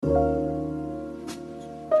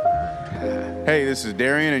Hey, this is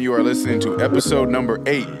Darien, and you are listening to episode number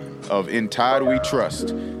 8 of In Tide We Trust,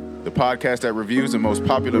 the podcast that reviews the most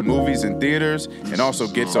popular movies in theaters and also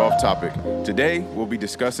gets off topic. Today, we'll be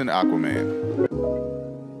discussing Aquaman.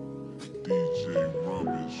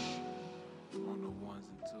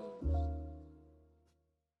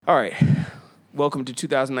 All right. Welcome to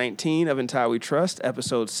 2019 of In Tide We Trust,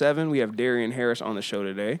 episode 7. We have Darien Harris on the show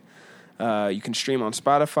today. You can stream on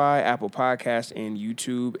Spotify, Apple Podcasts, and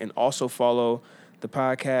YouTube, and also follow the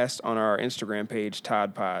podcast on our Instagram page,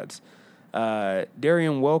 Todd Pods.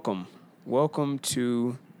 Darien, welcome. Welcome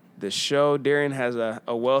to the show. Darien has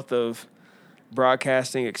a wealth of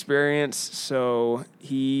broadcasting experience, so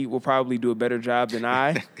he will probably do a better job than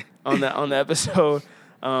I on the episode.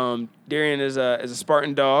 Darien is a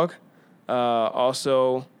Spartan dog.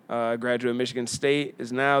 Also, graduate of Michigan State,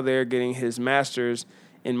 is now there getting his master's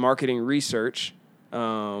in marketing research,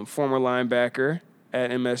 former linebacker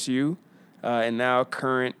at MSU, and now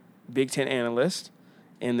current Big Ten analyst.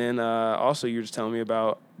 And then also you were just telling me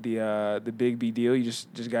about the Big B deal. You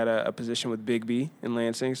just got a position with Big B in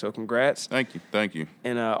Lansing, so congrats. Thank you.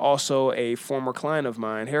 And also a former client of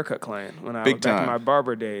mine, haircut client, when I was back in my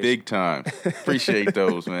barber days. Big time. Appreciate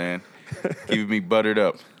those, man. Keeping me buttered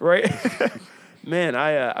up. Right? Man,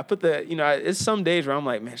 I put it's some days where I'm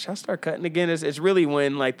like, man, should I start cutting again? It's really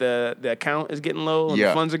when like the account is getting low and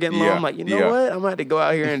the funds are getting low. I'm like, you know what? I'm going to have to go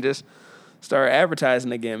out here and just start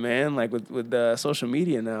advertising again, man. Like with social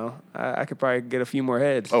media now, I could probably get a few more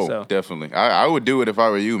heads. Oh, so. Definitely. I would do it if I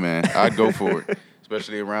were you, man. I'd go for it,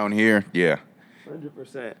 especially around here. Yeah.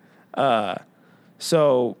 100%.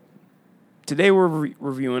 So today we're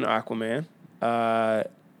reviewing Aquaman.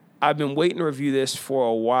 I've been waiting to review this for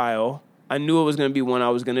a while. I knew it was going to be one I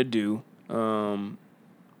was going to do. One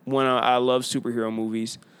I love superhero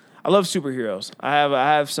movies. I love superheroes. I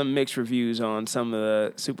have some mixed reviews on some of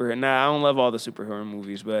the superhero. Nah, I don't love all the superhero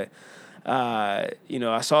movies, but I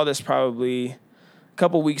saw this probably a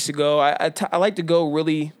couple weeks ago. I like to go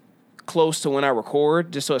really close to when I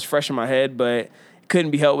record, just so it's fresh in my head. But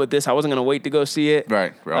couldn't be helped with this. I wasn't going to wait to go see it.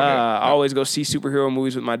 Right. Okay. I always go see superhero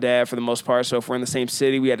movies with my dad for the most part. So if we're in the same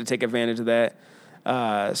city, we had to take advantage of that.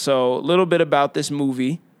 So a little bit about this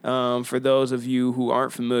movie for those of you who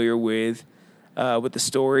aren't familiar with the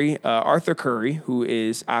story. Arthur Curry, who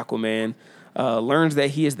is Aquaman, learns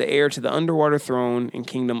that he is the heir to the underwater throne and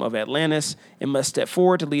kingdom of Atlantis and must step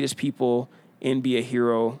forward to lead his people and be a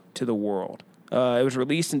hero to the world. It was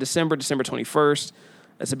released in December 21st.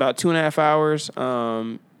 It's about 2.5 hours.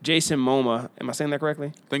 Jason Momoa, am I saying that correctly?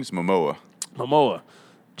 I think it's Momoa.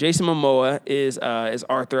 Jason Momoa is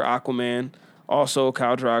Arthur Aquaman. Also,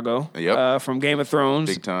 Khal Drogo from Game of Thrones.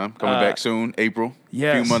 Big time. Coming back soon, April.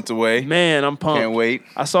 Yes. A few months away. Man, I'm pumped. Can't wait.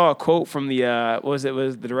 I saw a quote from the was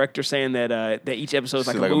the director saying that each episode is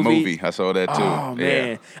like a movie. I saw that too. Oh,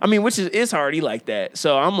 man. I mean, which is already like that.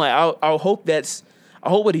 So I'm like, I hope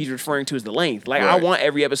what he's referring to is the length. Like, right. I want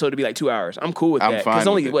every episode to be like 2 hours. I'm cool with that. I'm fine It's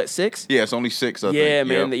only, with it. 6? Yeah, it's only 6, I think. Yeah,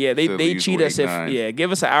 man. Yep. Yeah, they cheat us 9.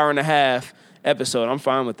 Give us an hour and a half episode. I'm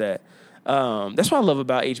fine with that. That's what I love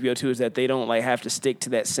about HBO too, is that they don't like have to stick to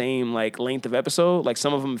that same like length of episode. Like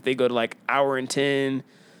some of them, if they go to like hour and 10,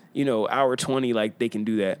 hour 20, like they can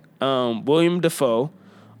do that. William Dafoe,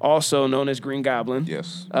 also known as Green Goblin,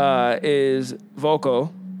 yes, is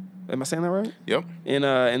Volko. Am I saying that right? Yep.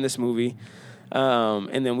 In this movie,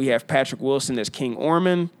 and then we have Patrick Wilson as King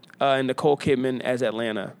Ormond, and Nicole Kidman as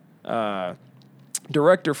Atlanta.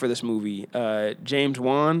 Director for this movie, James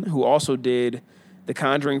Wan, who also did the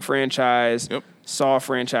Conjuring franchise, Saw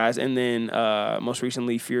franchise, and then most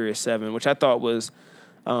recently Furious 7, which I thought was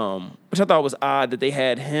odd that they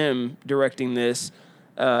had him directing this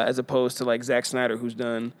as opposed to like Zack Snyder, who's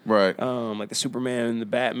done like the Superman, the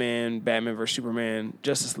Batman vs Superman,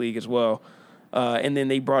 Justice League as well, and then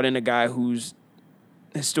they brought in a guy who's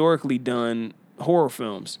historically done horror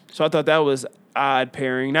films. So I thought that was odd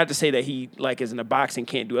pairing. Not to say that he like is in a box and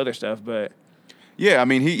can't do other stuff, but. Yeah, I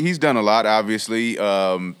mean, he's done a lot, obviously.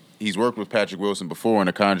 He's worked with Patrick Wilson before in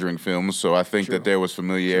the Conjuring films, so I think that there was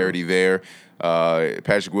familiarity there.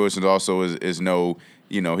 Patrick Wilson also is no,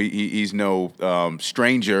 he's no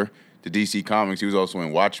stranger to DC Comics. He was also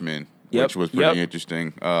in Watchmen, which was pretty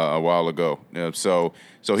interesting a while ago. So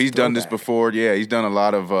he's done this before. Yeah, he's done a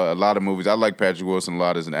lot of movies. I like Patrick Wilson a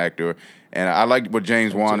lot as an actor, and I like what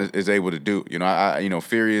James Wan is able to do.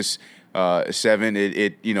 Furious 7,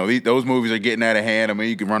 those movies are getting out of hand. I mean,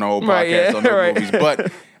 you can run a whole podcast on those movies,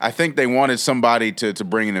 but I think they wanted somebody to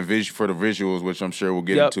bring in a vision for the visuals, which I'm sure we'll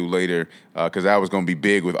get into later, because that was going to be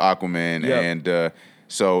big with Aquaman, and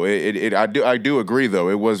so I do agree though.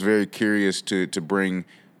 It was very curious to bring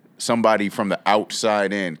somebody from the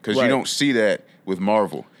outside in, because you don't see that with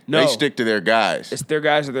Marvel. No. They stick to their guys. It's their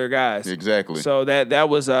guys are their guys. Exactly. So that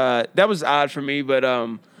was odd for me, but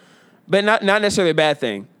not necessarily a bad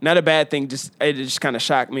thing. Not a bad thing. It just kind of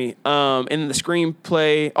shocked me. And the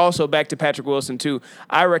screenplay, also back to Patrick Wilson too.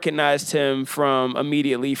 I recognized him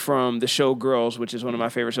immediately from the show Girls, which is one of my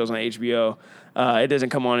favorite shows on HBO. It doesn't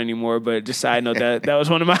come on anymore, but just side note that was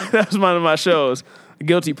one of my shows,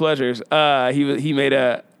 guilty pleasures. He made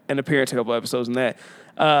an appearance a couple episodes in that.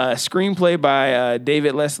 Screenplay by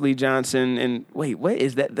David Leslie Johnson, and wait, what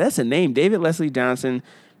is that? That's a name, David Leslie Johnson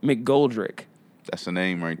McGoldrick. That's the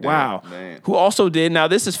name right there. Wow. Man. Who also did, now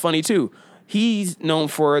this is funny too, he's known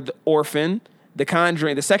for The Orphan, The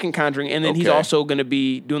Conjuring, the second Conjuring, and then he's also going to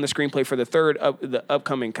be doing the screenplay for the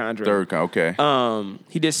upcoming Conjuring.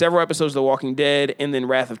 He did several episodes of The Walking Dead and then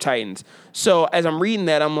Wrath of Titans. So as I'm reading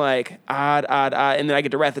that, I'm like, odd, and then I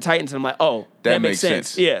get to Wrath of Titans, and I'm like, oh, that makes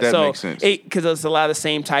sense. Yeah, that makes sense. Because it's a lot of the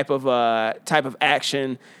same type of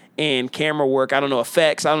action and camera work. I don't know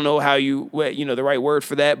effects. I don't know how the right word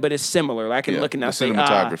for that, but it's similar. I can look and now say,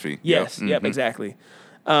 cinematography. Yes, yep, exactly.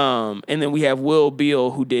 And then we have Will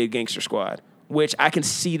Beall, who did Gangster Squad, which I can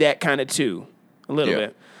see that kind of too, a little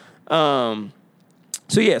bit. So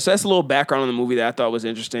that's a little background on the movie that I thought was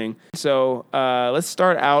interesting. So let's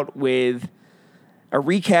start out with a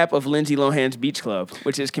recap of Lindsay Lohan's Beach Club,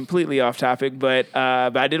 which is completely off topic, but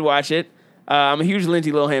I did watch it. I'm a huge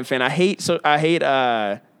Lindsay Lohan fan. I hate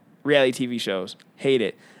reality TV shows. Hate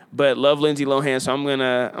it. But love Lindsay Lohan, so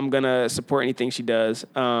I'm gonna support anything she does.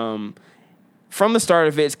 From the start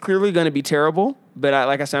of it, it's clearly gonna be terrible, but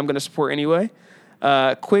like I said, I'm gonna support anyway.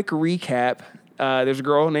 Quick recap. There's a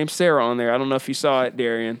girl named Sarah on there. I don't know if you saw it,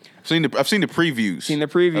 Darien. I've seen the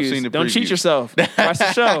previews. Don't cheat yourself. Watch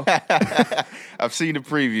the show. I've seen the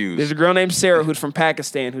previews. There's a girl named Sarah who's from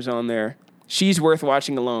Pakistan who's on there. She's worth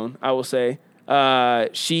watching alone, I will say.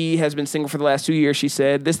 She has been single for the last 2 years, she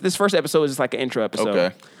said. This first episode is just like an intro episode.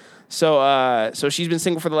 Okay. So she's been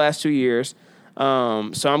single for the last 2 years. So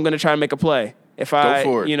I'm going to try to make a play. Go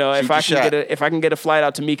for it. If I can get a flight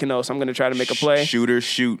out to Mykonos, I'm going to try to make a play.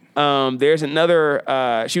 Shoot. There's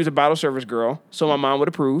another, she was a bottle service girl, so my mom would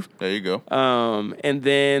approve. There you go. And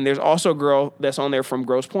then there's also a girl that's on there from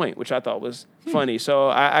Grosse Pointe, which I thought was funny. So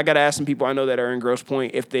I got to ask some people I know that are in Grosse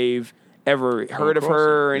Pointe if they've ever heard of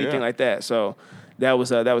her or anything like that. So that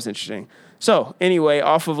was interesting. So anyway,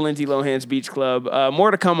 off of Lindsay Lohan's Beach Club, more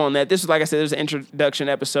to come on that. This is, like I said, there's an introduction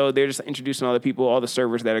episode. They're just introducing all the people, all the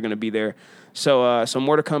servers that are going to be there. So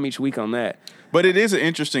more to come each week on that. But it is an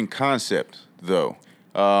interesting concept, though.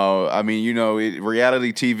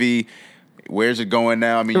 Reality TV. Where's it going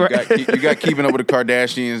now? I mean, you got Keeping Up with the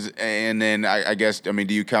Kardashians, and then I guess, do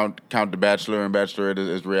you count The Bachelor and Bachelorette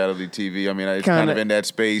as reality TV? I mean, it's kind of in that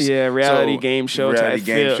space. Yeah, reality game show.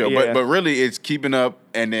 Yeah. But really, it's Keeping Up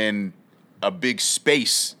and then a big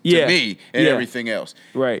space to me and everything else.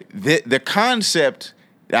 Right. The concept,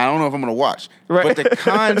 I don't know if I'm going to watch, but the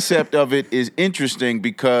concept of it is interesting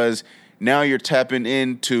because now you're tapping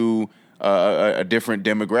into a different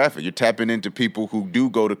demographic. You're tapping into people who do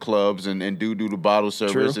go to clubs and do the bottle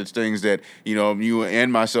service. True. It's things that, you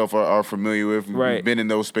and myself are familiar with. Right. We've been in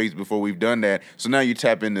those spaces before. We've done that. So now you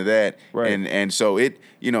tap into that. Right. And so it,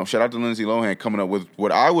 shout out to Lindsay Lohan coming up with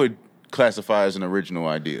what I would classify as an original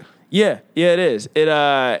idea. Yeah, it is.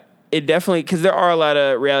 It definitely, because there are a lot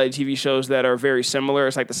of reality TV shows that are very similar.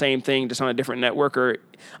 It's like the same thing, just on a different network.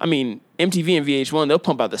 MTV and VH1, they'll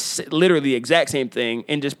pump out literally the exact same thing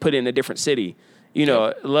and just put it in a different city.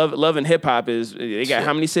 Love and Hip Hop they got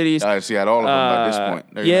how many cities? I see at all of them by this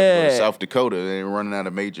point. They're going to South Dakota. They're running out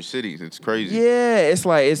of major cities. It's crazy. Yeah,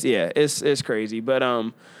 it's crazy. But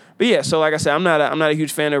yeah. So like I said, I'm not a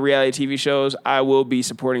huge fan of reality TV shows. I will be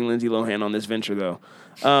supporting Lindsay Lohan on this venture though.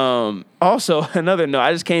 Also, another note,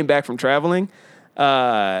 I just came back from traveling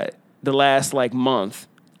the last month,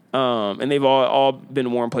 and they've all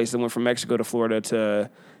been warm places. I went from Mexico to Florida to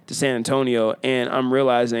San Antonio, and I'm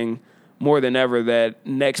realizing more than ever that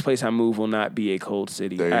next place I move will not be a cold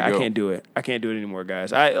city. I can't do it. I can't do it anymore,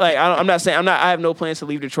 guys. I have no plans to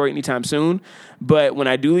leave Detroit anytime soon, but when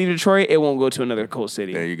I do leave Detroit, it won't go to another cold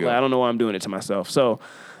city. There you go. I don't know why I'm doing it to myself. So,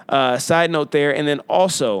 side note there, and then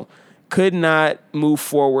also could not move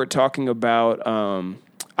forward talking about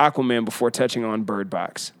Aquaman before touching on Bird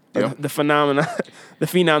Box. Yep. The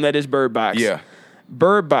phenom that is Bird Box. Yeah.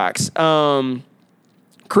 Bird Box.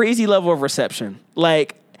 Crazy level of reception.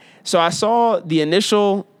 So I saw the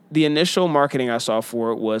initial marketing I saw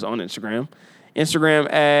for it was on Instagram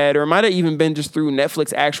ad, or it might have even been just through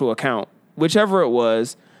Netflix actual account, whichever it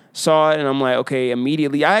was. Saw it and I'm like, okay,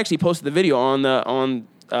 immediately. I actually posted the video on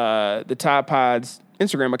the Tide Pods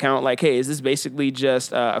Instagram account, like, hey, is this basically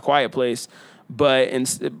just A Quiet Place, but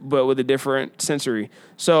with a different sensory?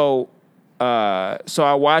 So I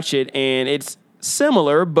watch it, and it's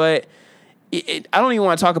similar, but I don't even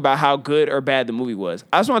want to talk about how good or bad the movie was.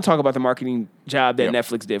 I just want to talk about the marketing job that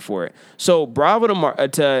Netflix did for it. So bravo to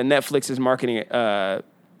Netflix's marketing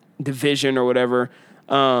division or whatever,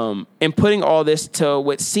 and putting all this to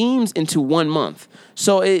what seems into 1 month.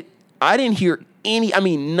 So I didn't hear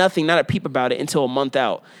nothing, not a peep about it until a month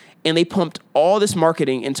out. And they pumped all this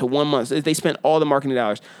marketing into 1 month. They spent all the marketing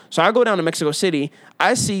dollars. So I go down to Mexico City.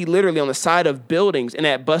 I see literally on the side of buildings and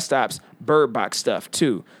at bus stops, Bird Box stuff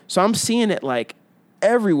too. So I'm seeing it like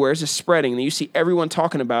everywhere. It's just spreading. And you see everyone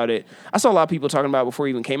talking about it. I saw a lot of people talking about it before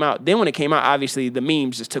it even came out. Then when it came out, obviously the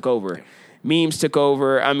memes just took over. Memes took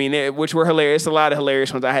over. I mean, which were hilarious. A lot of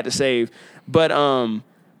hilarious ones I had to save.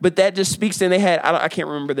 But that just speaks to, and they had, I can't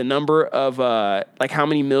remember the number of, like how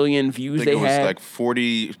many million views they had. It was like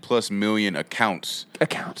 40 plus million accounts.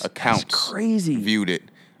 That's crazy. Viewed it.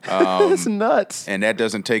 That's nuts. And that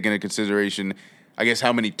doesn't take into consideration, I guess,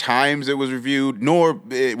 how many times it was reviewed, nor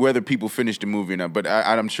whether people finished the movie or not. But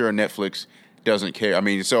I'm sure Netflix doesn't care. I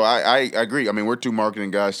mean, so I agree. I mean, we're two marketing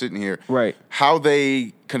guys sitting here. Right. How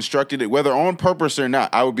they constructed it, whether on purpose or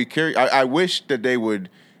not, I would be curious. I wish that they would.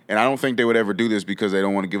 And I don't think they would ever do this because they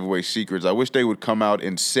don't want to give away secrets. I wish they would come out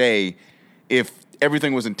and say if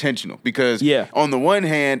everything was intentional. Because on the one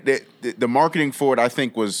hand, the marketing for it, I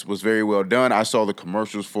think, was very well done. I saw the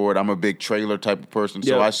commercials for it. I'm a big trailer type of person,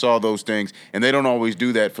 so I saw those things. And they don't always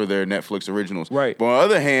do that for their Netflix originals. Right. But on the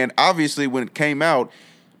other hand, obviously, when it came out,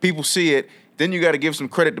 people see it. Then you got to give some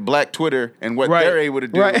credit to Black Twitter and what they're able to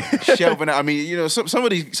do, shelving out. I mean, you know, some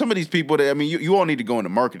of these people. That, I mean, you all need to go into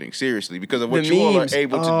marketing seriously because of what you all are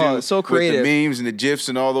able to do so creative. With the memes and the GIFs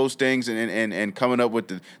and all those things, and coming up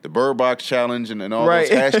with the Bird Box challenge and all those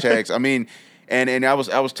hashtags. I mean, and I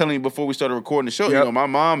was telling you before we started recording the show. You know, my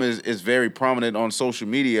mom is very prominent on social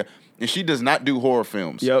media, and she does not do horror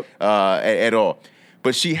films at all.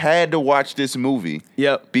 But she had to watch this movie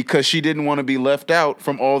because she didn't want to be left out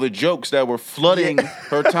from all the jokes that were flooding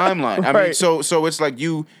her timeline. I mean, so it's like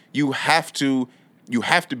you have to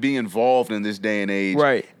be involved in this day and age.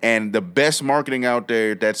 Right. And the best marketing out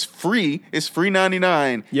there that's free is free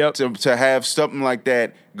 99 to have something like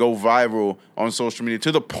that go viral on social media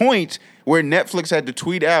to the point where Netflix had to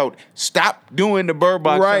tweet out, stop doing the Bird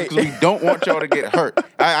Box because we don't want y'all to get hurt.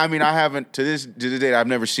 I mean, I haven't, to this day, I've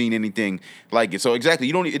never seen anything like it. So exactly,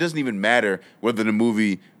 it doesn't even matter whether the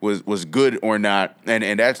movie was good or not,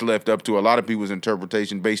 and that's left up to a lot of people's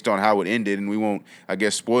interpretation based on how it ended, and we won't, I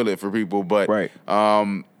guess, spoil it for people, but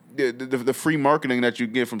the free marketing that you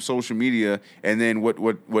get from social media, and then what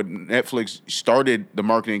Netflix started the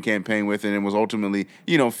marketing campaign with, and it was ultimately,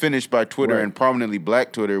 finished by Twitter and prominently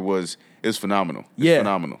Black Twitter is phenomenal. It's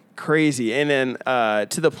phenomenal. Crazy. And then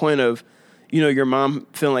to the point of, your mom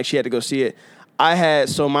feeling like she had to go see it. My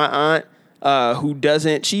aunt,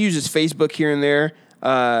 she uses Facebook here and there,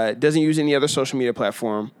 doesn't use any other social media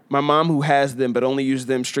platform. My mom, who has them, but only uses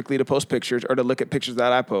them strictly to post pictures or to look at pictures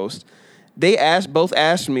that I post. They both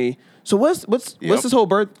asked me, so what's this whole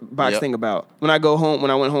Bird Box thing about? When I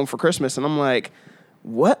went home for Christmas, and I'm like,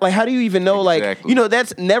 what? Like, how do you even know? Exactly. Like,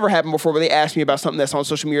 that's never happened before, where they asked me about something that's on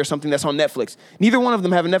social media or something that's on Netflix. Neither one of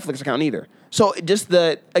them have a Netflix account either. So just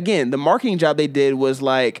the marketing job they did was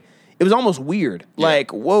like, it was almost weird. Yeah.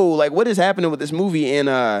 Like, whoa, like what is happening with this movie? And,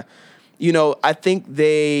 I think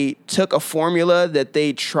they took a formula that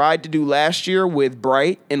they tried to do last year with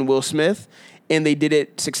Bright and Will Smith, and they did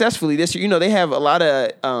it successfully this year. They have a lot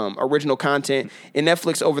of original content in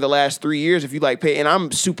Netflix over the last 3 years. If you and I'm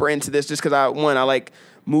super into this just because I like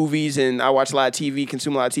movies and I watch a lot of TV,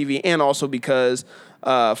 consume a lot of TV, and also because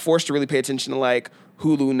forced to really pay attention to like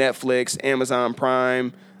Hulu, Netflix, Amazon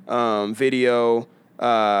Prime, Video,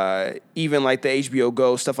 even like the HBO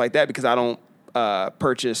Go, stuff like that, because I don't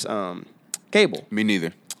purchase cable. Me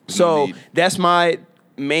neither. So that's my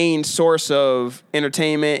main source of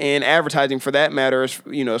entertainment and advertising, for that matter, as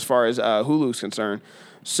far as Hulu's concerned.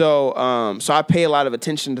 So I pay a lot of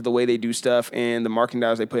attention to the way they do stuff and the marketing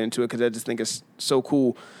dollars they put into it, because I just think it's so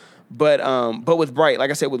cool. But with Bright,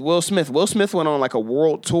 like I said, with Will Smith went on like a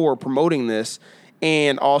world tour promoting this,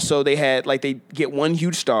 and also they had they get one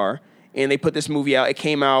huge star, and they put this movie out. It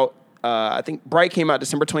came out, I think Bright came out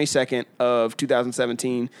December 22nd of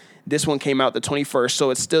 2017. This one came out the 21st,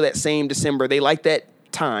 so it's still that same December. They like that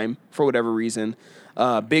time for whatever reason.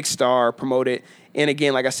 Big star, promote it. And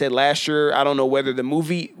again, like I said, last year, I don't know whether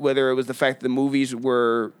it was the fact that the movies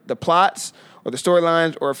were the plots or the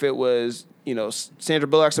storylines, or if it was Sandra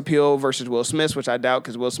Bullock's appeal versus Will Smith's, which I doubt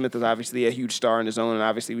because Will Smith is obviously a huge star in his own, and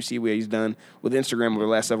obviously we see what he's done with Instagram over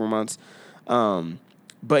the last several months.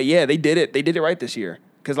 But yeah, they did it. They did it right this year.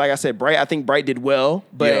 Because like I said, I think Bright did well,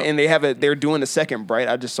 and they're doing the second Bright.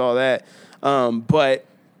 I just saw that. But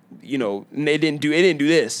it didn't do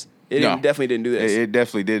this. Definitely didn't do this. It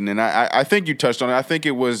definitely didn't. And I think you touched on it. I think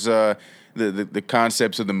it was the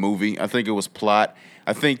concepts of the movie. I think it was plot.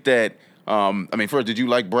 I think that first, did you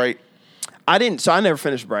like Bright? I didn't, so I never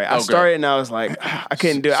finished Bright. I started and I was like, I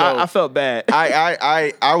couldn't do it. I felt bad.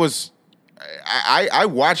 I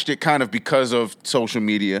watched it kind of because of social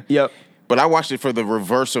media. Yep. But I watched it for the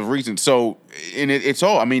reverse of reason. So, it's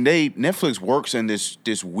all. Netflix works in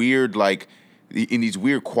this weird in these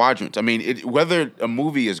weird quadrants. Whether a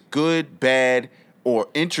movie is good, bad, or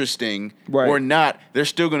interesting or not, they're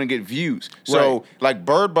still going to get views. So, like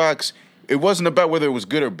Bird Box, it wasn't about whether it was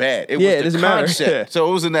good or bad. It was the concept. Matter. So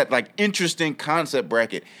it was in that interesting concept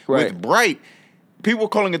bracket. Right. With Bright, people were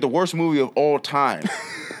calling it the worst movie of all time.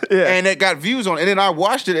 Yeah. And it got views on it. And then I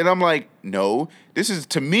watched it and I'm like, no, this is,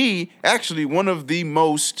 to me, actually one of the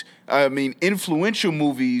most, influential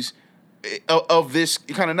movies of this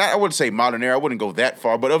kind of, I wouldn't say modern era, I wouldn't go that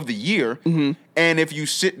far, but of the year. Mm-hmm. And if you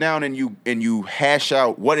sit down and you hash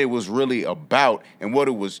out what it was really about and what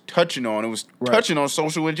it was touching on, it was touching on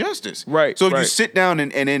social injustice. Right. So if you sit down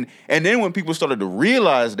and then when people started to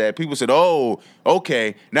realize that, people said, oh,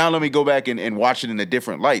 okay, now let me go back and watch it in a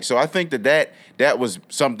different light. So I think that was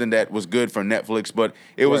something that was good for Netflix, but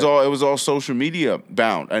it was all social media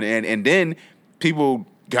bound. And then people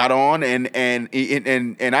got on and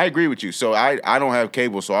I agree with you. So I don't have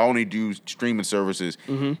cable, so I only do streaming services.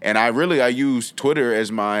 Mm-hmm. And I use Twitter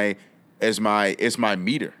as my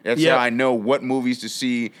meter. That's how I know what movies to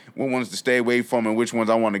see, what ones to stay away from, and which ones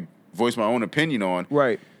I want to voice my own opinion on.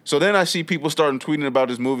 Right. So then I see people starting tweeting about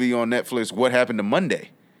this movie on Netflix, What Happened to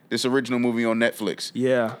Monday? This original movie on Netflix.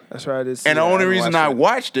 Yeah, that's right. And the only reason I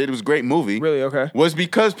watched it was a great movie. Really? Okay. Was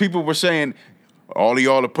because people were saying, all of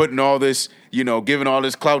y'all are putting all this, giving all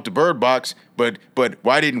this clout to Bird Box, but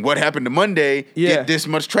why didn't What Happened to Monday get this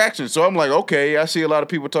much traction? So I'm like, okay, I see a lot of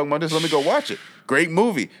people talking about this. Let me go watch it. Great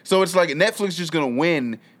movie. So it's like Netflix is just going to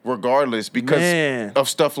win regardless because of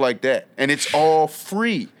stuff like that. And it's all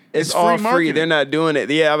free. It's all free. They're not doing it.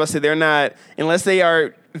 Yeah, I would say they're not, unless they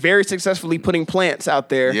are very successfully putting plants out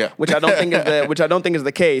there, which I don't think is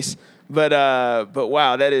the case. But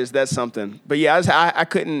wow, that's something. But yeah, I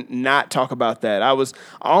couldn't not talk about that. I was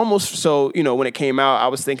almost, so when it came out, I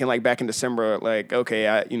was thinking back in December, okay,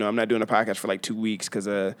 I'm not doing a podcast for 2 weeks because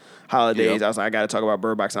of holidays. Yep. I was like, I got to talk about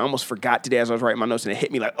Bird Box. I almost forgot today as I was writing my notes, and it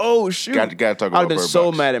hit me like, oh shoot, got to talk about Bird Box. I'd have been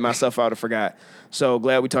so mad at myself if I would have forgot. So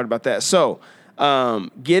glad we talked about that. So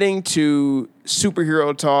getting to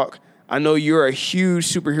superhero talk, I know you're a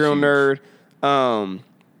huge superhero nerd.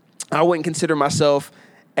 I wouldn't consider myself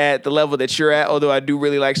at the level that you're at, although I do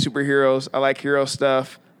really like superheroes. I like hero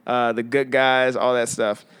stuff, the good guys, all that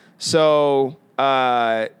stuff. So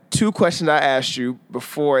 2 questions I asked you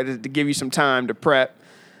before to give you some time to prep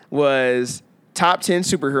was top 10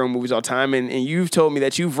 superhero movies all time, and you've told me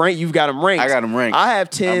that you've got them ranked. I got them ranked. I have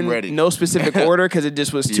 10, no specific order because it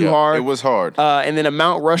just was too hard. It was hard. And then a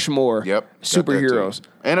Mount Rushmore superheroes.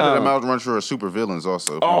 And a Mount Rushmore of supervillains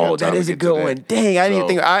also. Oh, that is a good one. Dang, I didn't even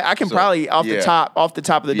think. I can probably off the top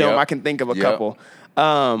of the dome, I can think of a couple.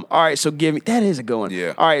 All right, so give me, that is a good one.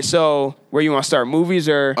 Yeah. All right, so where you want to start, movies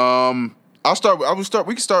or? We can start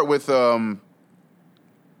with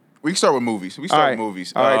movies. We start with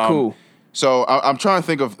movies. All right, cool. So I'm trying to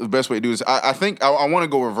think of the best way to do this. I think I want to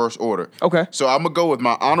go reverse order. Okay. So I'm going to go with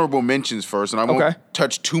my honorable mentions first, and I won't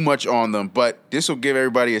touch too much on them, but this will give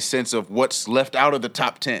everybody a sense of what's left out of the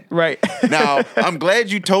top 10. Right. Now, I'm glad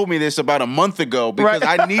you told me this about a month ago because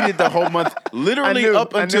I needed the whole month, literally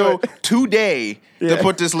up until today, to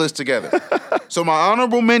put this list together. So my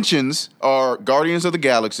honorable mentions are Guardians of the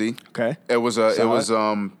Galaxy. Okay. It was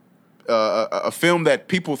a film that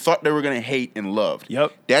people thought they were going to hate and loved.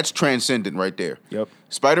 Yep. That's transcendent right there. Yep.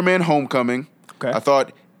 Spider-Man Homecoming. Okay. I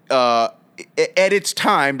thought at its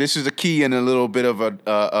time, this is a key and a little bit of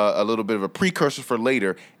a precursor for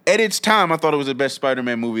later. At its time, I thought it was the best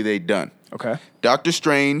Spider-Man movie they'd done. Okay. Doctor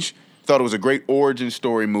Strange. Thought it was a great origin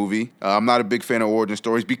story movie. I'm not a big fan of origin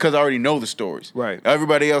stories because I already know the stories. Right.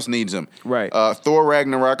 Everybody else needs them. Right. Thor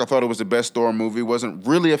Ragnarok, I thought it was the best Thor movie. Wasn't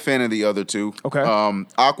really a fan of the other two. Okay.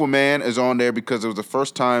 Aquaman is on there because it was the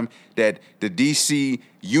first time that the DC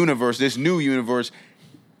universe, this new universe,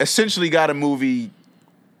 essentially got a movie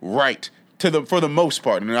right for the most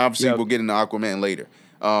part. And obviously we'll get into Aquaman later.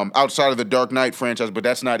 Outside of the Dark Knight franchise, but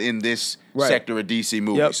that's not in this sector of DC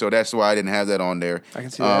movies. Yep. So that's why I didn't have that on there. I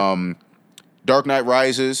can see that. Dark Knight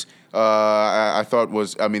Rises, I thought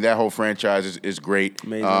that whole franchise is great.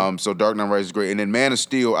 Amazing. So Dark Knight Rises is great, and then Man of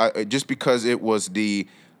Steel, just because it was it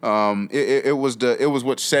was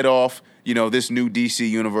what set off this new DC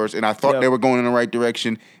universe, and I thought they were going in the right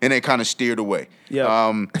direction, and they kind of steered away.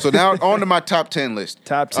 Yeah. So now on to my top 10 list.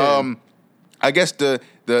 Top 10. I guess the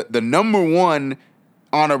number one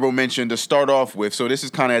honorable mention to start off with. So this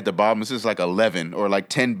is kind of at the bottom. This is like 11 or like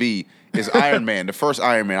 10B. Is Iron Man, the first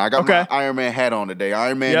Iron Man. I got my Iron Man hat on today.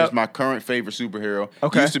 Iron Man is my current favorite superhero.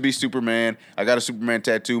 Used to be Superman. I got a Superman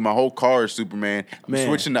tattoo. My whole car is Superman. I'm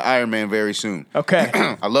switching to Iron Man very soon. Okay.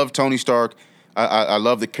 I love Tony Stark. I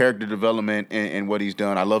love the character development and what he's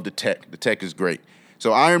done. I love the tech. The tech is great.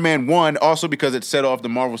 So Iron Man 1, also because it set off the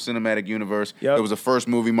Marvel Cinematic Universe. It was the first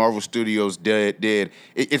movie Marvel Studios did.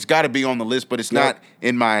 It's got to be on the list, but it's not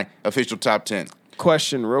in my official top 10.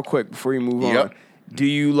 Question real quick before you move on. Do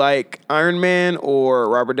you like Iron Man or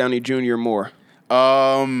Robert Downey Jr. more?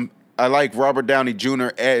 I like Robert Downey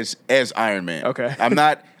Jr. as Iron Man. Okay. I've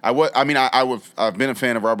been a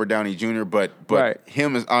fan of Robert Downey Jr., but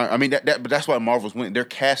him as but that's why Marvel's winning. They're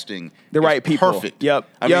casting the right people. Perfect. Yep.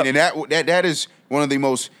 I mean, and that is one of the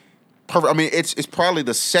most perfect. I mean, it's probably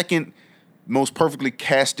the second most perfectly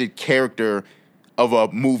casted character of a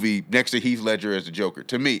movie next to Heath Ledger as the Joker.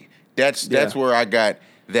 To me, that's where I got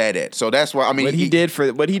that at. So that's why what he did for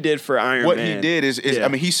Iron Man. What he did is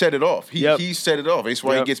he set it off. He set it off. That's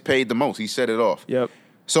why he gets paid the most. He set it off. Yep.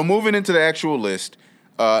 So moving into the actual list,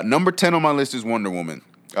 number 10 on my list is Wonder Woman.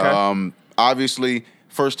 Okay. Obviously,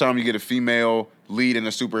 first time you get a female lead in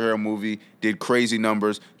a superhero movie, did crazy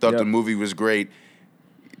numbers. Thought the movie was great.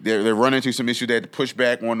 They're running into some issues. They had to push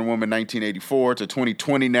back Wonder Woman 1984 to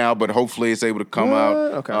 2020 now, but hopefully it's able to come out.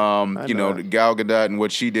 Okay. Gal Gadot and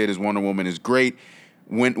what she did as Wonder Woman is great.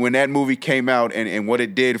 When that movie came out and what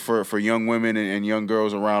it did for young women and young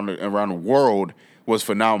girls around the world was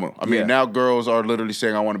phenomenal. I mean, now girls are literally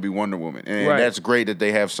saying, I want to be Wonder Woman. And that's great that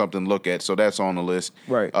they have something to look at. So that's on the list.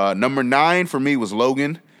 Right. Number 9 for me was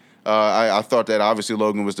Logan. I thought that obviously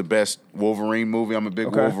Logan was the best Wolverine movie. I'm a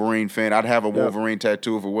big Wolverine fan. I'd have a Wolverine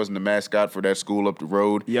tattoo if it wasn't the mascot for that school up the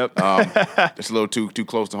road. Yep. It's a little too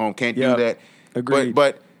close to home. Can't do that. Agreed.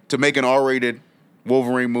 But to make an R-rated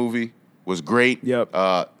Wolverine movie was great. Yep.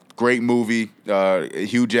 Great movie.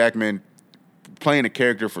 Hugh Jackman playing a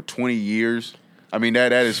character for 20 years. I mean,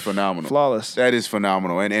 that is phenomenal. Flawless. That is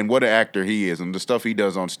phenomenal. And what an actor he is, and the stuff he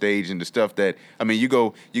does on stage, and the stuff that, I mean, you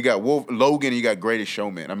got Logan, and you got Greatest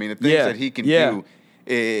Showman. I mean, the things that he can do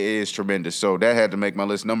is tremendous. So that had to make my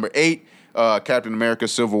list. Number 8, Captain America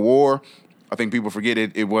Civil War. I think people forget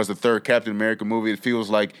it was the third Captain America movie. It feels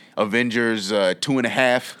like Avengers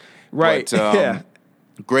 2.5. Right. But,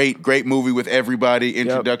 Great movie with everybody.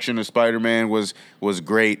 Introduction to Spider-Man was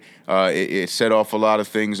great. It set off a lot of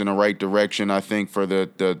things in the right direction, I think, for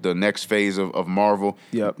the next phase of Marvel.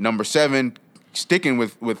 Yep. Number 7, sticking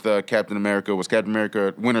with Captain America, was Captain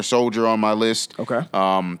America Winter Soldier on my list. Okay.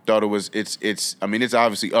 Thought it's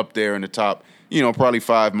obviously up there in the top, probably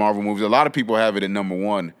 5 Marvel movies. A lot of people have it at number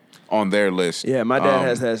 1 on their list. Yeah, my dad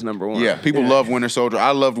has that as number 1. Yeah, people love Winter Soldier.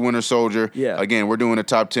 I loved Winter Soldier. Yeah. Again, we're doing a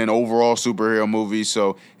top 10 overall superhero movies,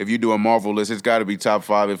 so if you do a Marvel list, it's got to be top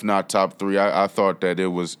 5, if not top 3. I thought that it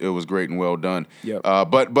was great and well done. Yep.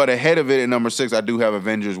 But ahead of it at number 6, I do have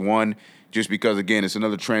Avengers 1, just because, again, it's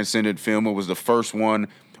another transcendent film. It was the first one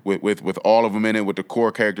with all of them in it, with the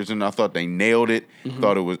core characters, and I thought they nailed it. Mm-hmm.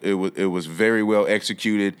 Thought it was very well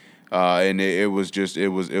executed, and it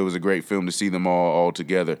was a great film to see them all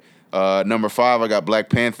together. Number 5, I got Black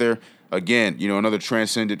Panther. Again, another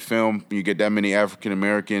transcendent film. You get that many African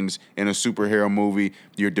Americans in a superhero movie.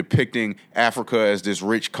 You're depicting Africa as this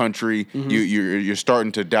rich country. Mm-hmm. You're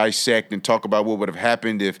starting to dissect and talk about what would have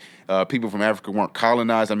happened if people from Africa weren't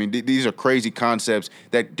colonized. I mean, these are crazy concepts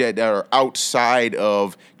that are outside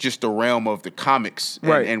of just the realm of the comics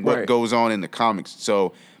and what goes on in the comics.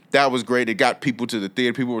 So that was great. It got people to the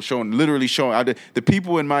theater. People were literally showing. The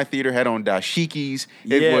people in my theater had on dashikis.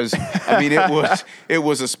 It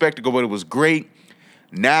was a spectacle, but it was great.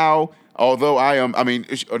 Now, although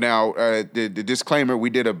the disclaimer, we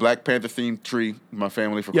did a Black Panther themed tree with my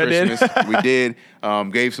family for Christmas. We did.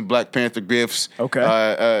 Gave some Black Panther gifts.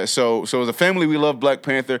 Okay. So as a family, we love Black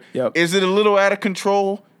Panther. Yep. Is it a little out of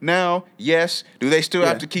control now? Yes. Do they still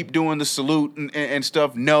have to keep doing the salute and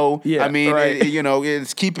stuff? No. Yeah, I mean, right.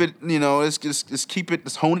 let's keep it. Let's keep it.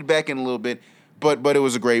 Let's hone it back in a little bit. But it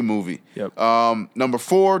was a great movie. Yep. Number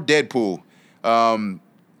 4, Deadpool.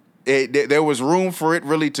 There was room for it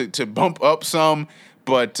really to bump up some,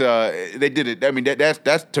 but they did it. I mean,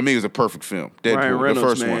 that's to me was a perfect film. Deadpool, Ryan Reynolds, the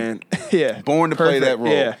first man. one. Yeah. Born to play that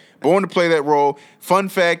role. Yeah. Born to play that role. Fun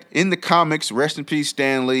fact, in the comics, rest in peace,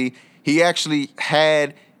 Stan Lee, he actually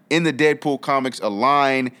had in the Deadpool comics a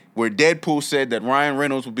line where Deadpool said that Ryan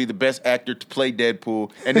Reynolds would be the best actor to play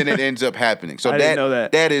Deadpool, and then it ends up happening. So I didn't know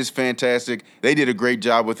that. That is fantastic. They did a great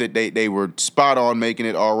job with it. They were spot on making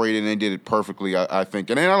it R-rated, and they did it perfectly, I think.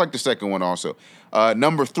 And then I like the second one also.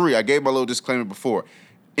 Number 3, I gave my little disclaimer before.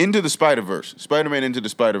 Into the Spider-Verse, Spider-Man Into the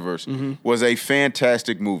Spider-Verse was a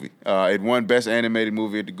fantastic movie. It won Best Animated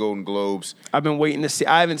Movie at the Golden Globes. I've been waiting to see.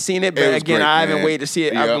 I haven't seen it, but again, great, I haven't waited to see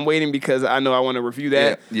it. Yep. I've been waiting because I know I want to review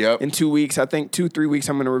that in 2 weeks. I think 2-3 weeks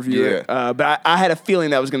I'm going to review it. But I had a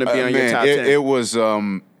feeling that was going to be on your top 10. It was,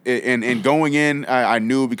 and going in, I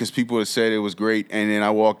knew because people had said it was great, and then I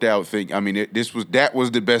walked out thinking, that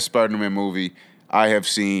was the best Spider-Man movie I have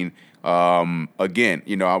seen. Again,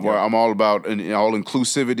 I'm all about all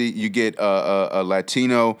inclusivity. You get a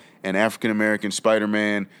Latino and African American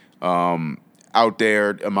Spider-Man out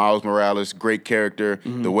there. Miles Morales, great character.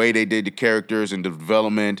 The way they did the characters and the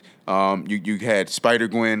development. You had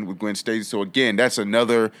Spider-Gwen with Gwen Stacy. So again, that's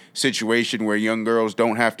another situation where young girls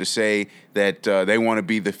don't have to say that they want to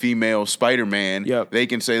be the female Spider-Man. Yep. They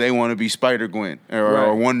can say they want to be Spider-Gwen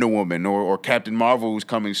or Wonder Woman or Captain Marvel, who's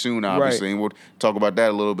coming soon, obviously. Right. And we'll talk about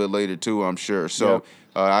that a little bit later too, I'm sure. So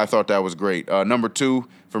I thought that was great. Number 2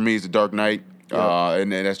 for me is The Dark Knight,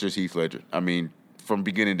 and that's just Heath Ledger. I mean, from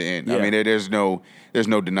beginning to end. I mean, there's no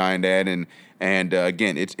denying that. And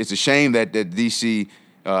again, it's a shame that DC,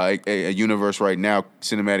 a universe right now,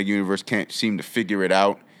 cinematic universe, can't seem to figure it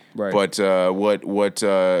out. Right. But what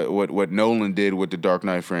Nolan did with the Dark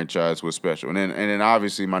Knight franchise was special. And then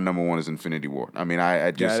obviously my number 1 is Infinity War. I mean,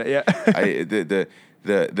 I just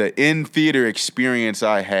the in theater experience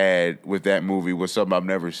I had with that movie was something I've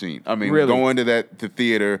never seen. I mean, going to the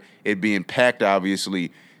theater, it being packed,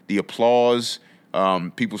 obviously, the applause.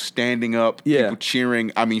 People standing up, people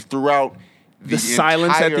cheering. I mean, throughout the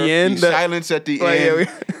silence at the end. Silence at the end.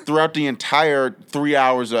 Throughout the entire 3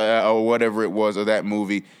 hours or whatever it was of that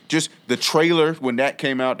movie. Just the trailer, when that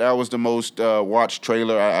came out, that was the most watched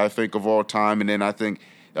trailer, I think, of all time. And then I think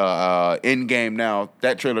Endgame now,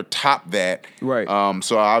 that trailer topped that. Right.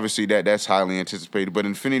 So obviously that's highly anticipated. But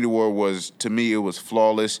Infinity War was, to me, it was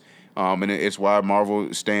flawless. And it's why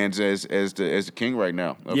Marvel stands as the king right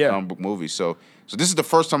now of comic book movies. So this is the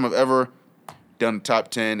first time I've ever done top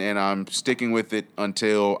 10, and I'm sticking with it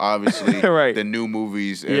until obviously the new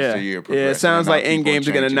movies as the year progresses. Yeah, it sounds like Endgames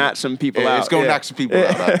are going to knock some people out. It's going to knock some people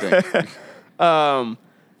out, I think.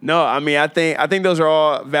 No, I mean, I think those are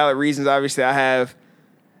all valid reasons. Obviously, I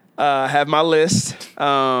have my list.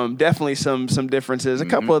 Definitely some differences, a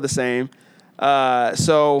couple of the same.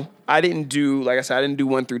 So I didn't do, like I said, I didn't do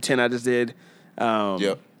 1 through 10. I just did,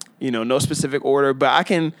 no specific order.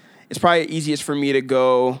 But it's probably easiest for me to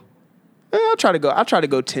go. I'll try to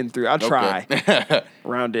go 10 through. I'll try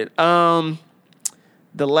around it. The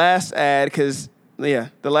last ad, the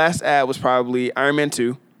last ad was probably Iron Man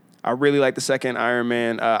 2. I really like the second Iron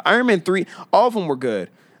Man. Iron Man 3, all of them were good.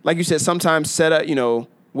 Like you said, sometimes set up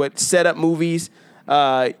movies,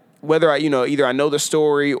 whether either I know the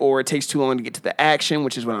story or it takes too long to get to the action,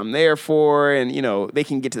 which is what I'm there for, and they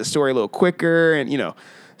can get to the story a little quicker, and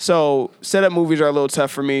so setup movies are a little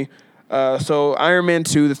tough for me. So Iron Man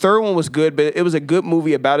 2, the third one was good, but it was a good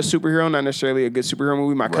movie about a superhero, not necessarily a good superhero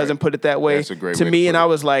movie. My cousin put it that way. That's a great to way me, to and put it. I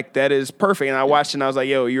was like, that is perfect. And I watched it, and I was like,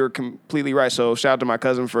 yo, you're completely right. So shout out to my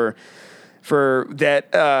cousin for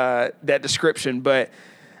that description. But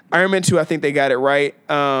Iron Man 2, I think they got it right.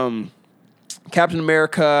 Captain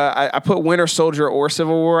America, I put Winter Soldier or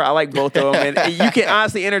Civil War. I like both of them. And you can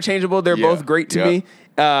honestly interchangeable. They're both great to me.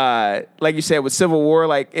 Like you said, with Civil War,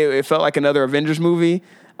 like it felt like another Avengers movie.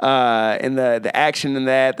 And the action in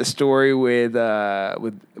that, the story with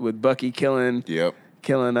Bucky killing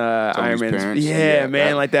Iron Man. Yeah,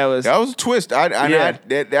 man, that was a twist.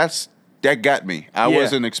 That got me. I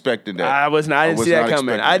wasn't expecting that. I didn't see that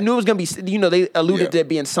coming. I knew it was gonna be. They alluded to it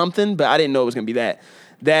being something, but I didn't know it was gonna be that.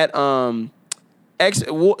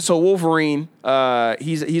 So Wolverine,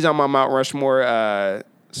 he's on my Mount Rushmore.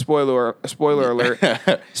 Spoiler alert.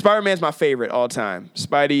 Spider-Man's my favorite all time.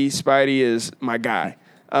 Spidey is my guy.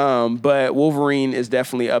 But Wolverine is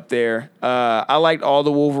definitely up there. I liked all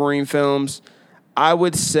the Wolverine films. I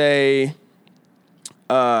would say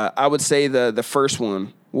the first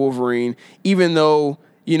one, Wolverine, even though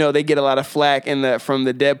they get a lot of flack from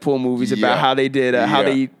the Deadpool movies about how they did how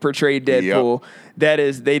they portrayed Deadpool.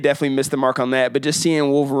 They definitely missed the mark on that. But just seeing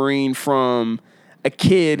Wolverine from a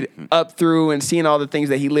kid up through and seeing all the things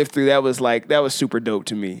that he lived through, that was super dope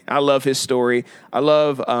to me. I love his story. I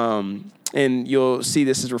love and you'll see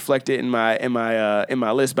this is reflected in my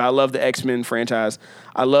list. But I love the X-Men franchise.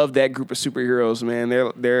 I love that group of superheroes, man.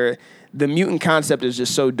 They're the mutant concept is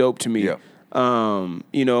just so dope to me. Yeah.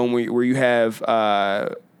 You know, where you have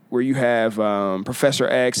Professor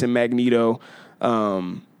X and Magneto,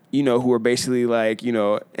 you know, who are basically like, you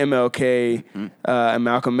know, MLK and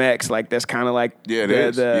Malcolm X. Like that's kind of like you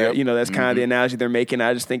know, that's kind of the analogy they're making.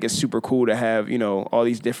 I just think it's super cool to have, you know, all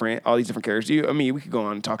these different characters. I mean, we could go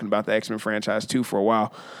on talking about the X-Men franchise too for a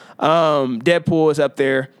while. Deadpool is up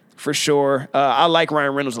there for sure. I like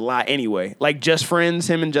Ryan Reynolds a lot anyway. Like Just Friends,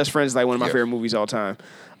 him and Just Friends is like one of my favorite movies all time.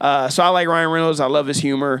 So I like Ryan Reynolds. I love his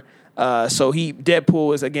humor. So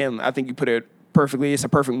Deadpool is, again, I think you put it perfectly. It's a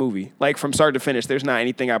perfect movie. Like from start to finish, there's not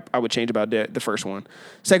anything I would change about the first one.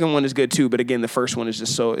 Second one is good too, but again, the first one is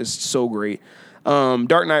just so great.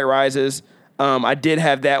 Dark Knight Rises. I did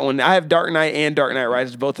have that one. I have Dark Knight and Dark Knight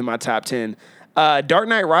Rises both in my top 10. Dark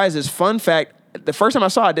Knight Rises, fun fact, the first time I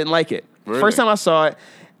saw it, I didn't like it. Really? First time I saw it,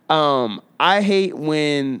 I hate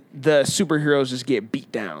when the superheroes just get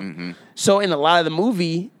beat down. Mm-hmm. So in a lot of the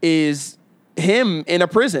movie is him in a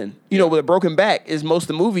prison, you know, with a broken back is most of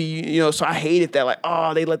the movie, you know, so I hated that, like,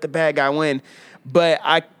 oh, they let the bad guy win. But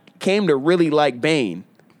I came to really like Bane.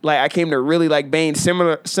 Like, I came to really like Bane,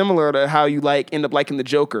 similar to how you end up liking the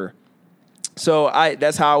Joker. So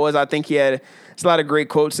that's how I was. I think there's a lot of great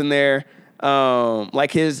quotes in there.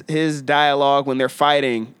 Like his dialogue when they're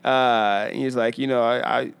fighting, he's like, you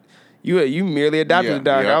know, you merely adopted the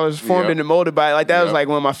dog. I was formed and molded by it. Like that was like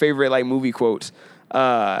one of my favorite like movie quotes.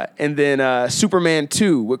 And then Superman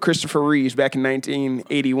 2 with Christopher Reeves back in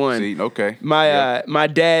 1981. See, okay. My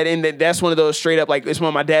dad, and that's one of those straight up, like, it's one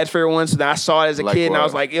of my dad's favorite ones. So then I saw it as a kid, and I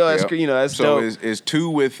was like, yo, that's you know, that's dope. So is 2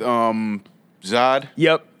 with Zod?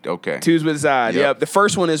 Yep. Okay. 2's with Zod. Yep. The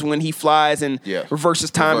first one is when he flies and reverses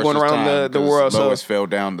time going around the world. Lois fell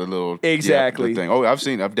down the little exactly thing. Oh, I've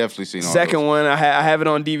definitely seen. Second one, I have it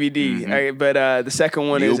on DVD. But the second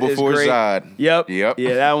one is before great. Zod. Yep.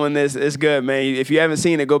 Yeah, that one is good, man. If you haven't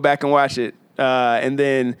seen it, go back and watch it. And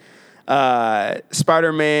then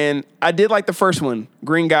Spider-Man. I did like the first one,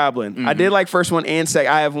 Green Goblin. I did like first one and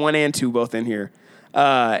second. I have 1 and 2 both in here.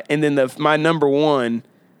 And then my number 1.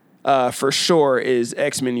 For sure is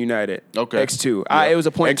X-Men United. Okay. X2. It was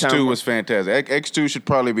a point in time. X2 was fantastic. X2 should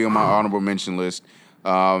probably be on my honorable mention list.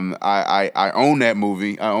 I own that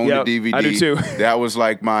movie. I own the DVD. I do too. That was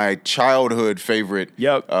like my childhood favorite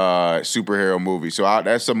superhero movie. So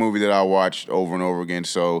that's a movie that I watched over and over again.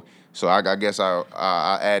 So I guess I'll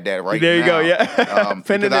add that right now. There you go, yeah.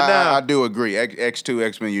 Pinning it down. I do agree. X2,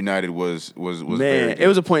 X-Men United was man, very good. It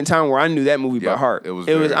was a point in time where I knew that movie by heart. It was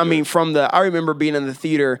I mean, I remember being in the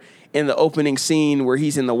theater in the opening scene where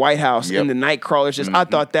he's in the White House and the night crawlers. I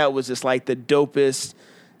thought that was just like the dopest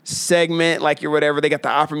segment, like or whatever. They got the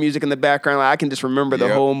opera music in the background. Like, I can just remember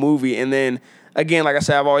the whole movie. And then again, like I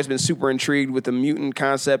said, I've always been super intrigued with the mutant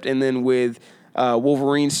concept, and then with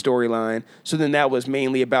Wolverine's storyline. So then that was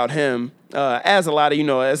mainly about him. As a lot of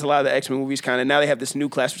the X-Men movies kind of, now they have this new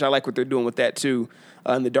class, which I like what they're doing with that too.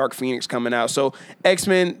 And the Dark Phoenix coming out. So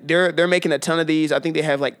X-Men, they're making a ton of these. I think they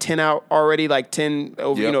have like 10 out already, like 10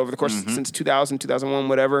 over over the course since 2000, 2001,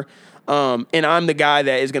 whatever. And I'm the guy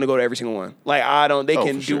that is going to go to every single one. Like they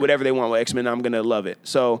can do whatever they want with X-Men. I'm going to love it.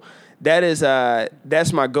 So that's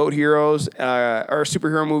my GOAT heroes or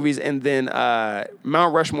superhero movies. And then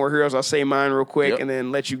Mount Rushmore heroes, I'll say mine real quick and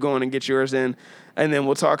then let you go in and get yours in. And then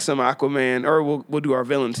we'll talk some Aquaman, or we'll do our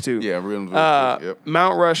villains too. Yeah, villains.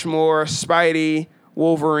 Mount Rushmore, Spidey,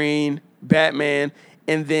 Wolverine, Batman,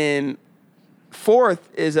 and then fourth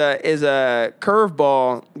is a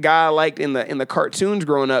curveball guy I liked in the cartoons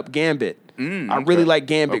growing up, Gambit. I really like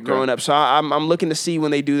Gambit growing up, so I'm looking to see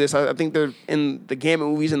when they do this. I think they're in the Gambit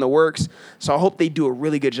movies in the works, so I hope they do a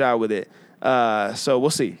really good job with it. So we'll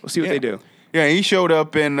see what they do. Yeah, he showed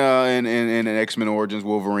up in X-Men Origins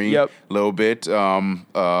Wolverine a little bit. Dude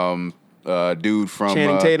from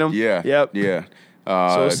Channing Tatum. Yeah.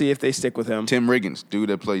 So we'll see if they stick with him. Tim Riggins, dude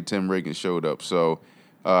that played Tim Riggins, showed up. So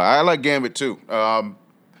I like Gambit too.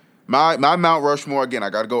 My Mount Rushmore, again, I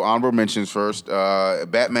got to go honorable mentions first.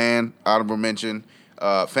 Batman, honorable mention.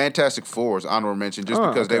 Fantastic Four is honorable mention just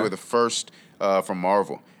because they were the first from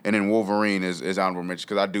Marvel. And then Wolverine is honorable mention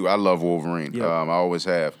because I love Wolverine. I always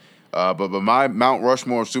have. But my Mount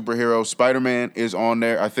Rushmore of superheroes, Spider-Man is on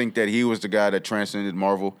there. I think that he was the guy that transcended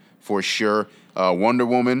Marvel for sure. Wonder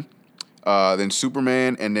Woman. Then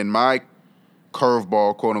Superman, and then my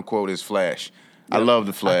curveball, quote unquote, is Flash. I love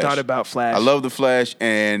the Flash. I thought about Flash. I love the Flash,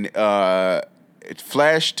 and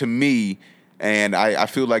Flash to me And I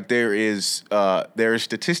feel like there is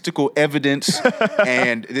statistical evidence,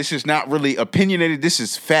 and this is not really opinionated. This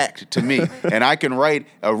is fact to me, and I can write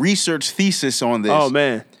a research thesis on this. Oh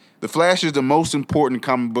man, the Flash is the most important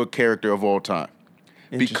comic book character of all time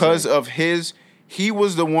because of he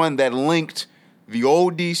was the one that linked the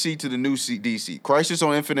old DC to the new DC. Crisis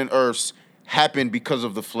on Infinite Earths happened because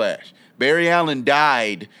of the Flash. Barry Allen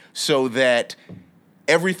died so that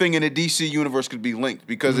everything in the DC universe could be linked.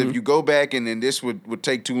 Because if you go back, and this would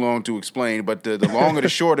take too long to explain, but the long or the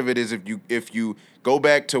short of it is if you go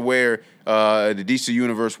back to where the DC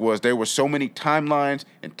universe was, there were so many timelines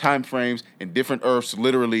and time frames and different Earths,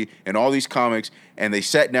 literally, in all these comics, and they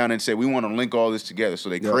sat down and said, we want to link all this together. So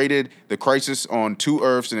they created the Crisis on 2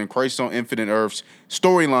 Earths and then Crisis on Infinite Earths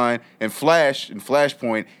storyline, and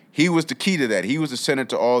Flashpoint, he was the key to that. He was the center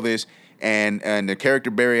to all this. And the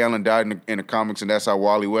character Barry Allen died in the comics, and that's how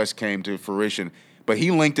Wally West came to fruition. But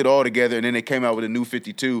he linked it all together, and then they came out with a new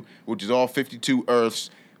 52, which is all 52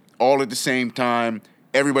 Earths, all at the same time.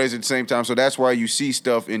 Everybody's at the same time, so that's why you see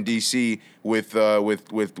stuff in DC with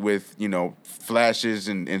Flashes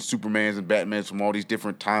and Supermans and Batmans from all these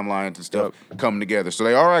different timelines and stuff coming together. So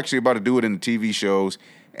they are actually about to do it in the TV shows.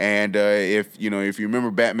 And if you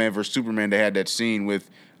remember Batman vs Superman, they had that scene with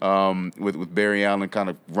Barry Allen kind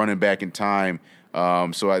of running back in time.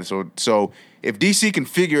 So if DC can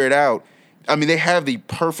figure it out, I mean, they have the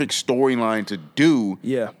perfect storyline to do.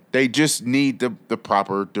 Yeah. They just need the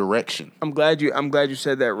proper direction. I'm glad you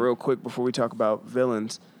said that real quick before we talk about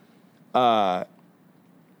villains. One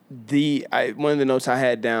of the notes I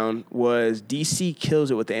had down was DC kills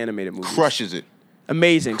it with the animated movies. Crushes it.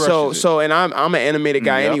 Amazing. And I'm an animated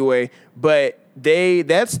guy anyway, but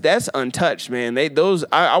that's untouched, man.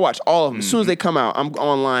 I watch all of them. As soon as they come out, I'm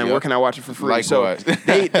online. Where can I watch it for free? Likewise. So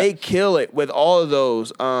they kill it with all of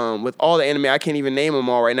those. With all the anime, I can't even name them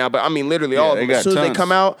all right now, but I mean literally all of them. As soon as they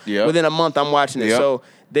come out, within a month, I'm watching it. So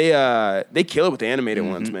they kill it with the animated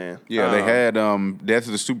ones, man. Yeah, they had Death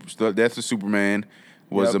of Superman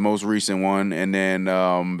was the most recent one, and then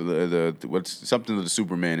something of the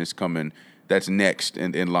Superman is coming. That's next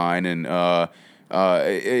in line, and Titans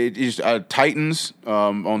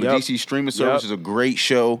on the DC streaming service is a great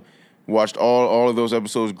show. Watched all of those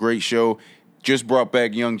episodes. Great show. Just brought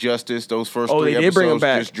back Young Justice. Those first 3 episodes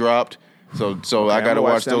just dropped. So okay, I got to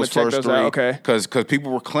watch those first 3 because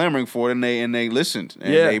people were clamoring for it and they listened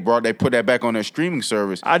and they put that back on their streaming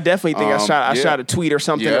service. I definitely think I shot a tweet or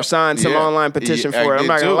something or signed some online petition for it. I'm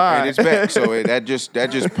not gonna lie, and it's back. So that just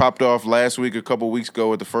popped off last week, a couple weeks ago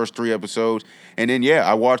with the first 3 episodes, and then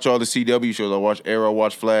I watched all the CW shows. I watched Arrow, I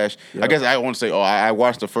watched Flash. I guess I want to say I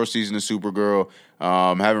watched the first season of Supergirl.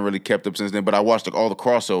 Haven't really kept up since then, but I watched all the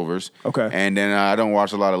crossovers. Okay. And then I don't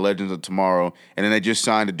watch a lot of Legends of Tomorrow. And then they just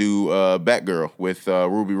signed to do Batgirl with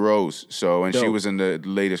Ruby Rose. So, she was in the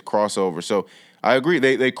latest crossover. So I agree.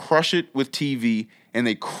 They crush it with TV, and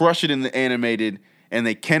they crush it in the animated, and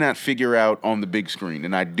they cannot figure out on the big screen.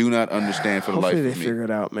 And I do not understand for the life of me. Hopefully they figure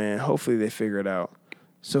it out, man. Hopefully they figure it out.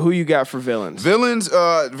 So who you got for villains? Villains,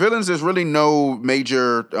 there's really no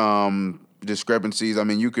major discrepancies. I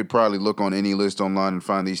mean, you could probably look on any list online and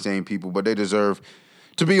find these same people, but they deserve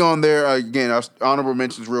to be on there. Again, our honorable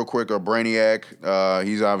mentions real quick are Brainiac.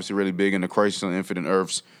 He's obviously really big in the Crisis on Infinite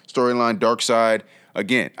Earths storyline. Darkseid.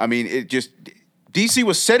 Again, I mean, DC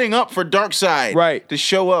was setting up for Darkseid to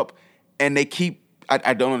show up, and they keep.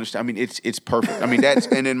 I don't understand. I mean, it's perfect. I mean, that's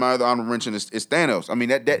and then my other honorable mention is Thanos. I mean,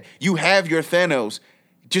 that you have your Thanos.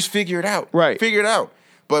 Just figure it out. Right. Figure it out.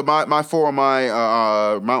 But my 4 of my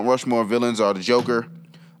Mount Rushmore villains are the Joker,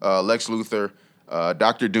 Lex Luthor,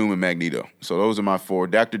 Dr. Doom, and Magneto. So those are my 4.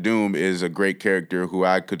 Dr. Doom is a great character who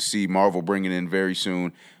I could see Marvel bringing in very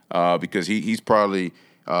soon because he's probably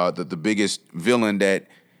the biggest villain that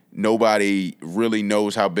nobody really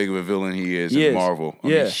knows how big of a villain he is in Marvel. I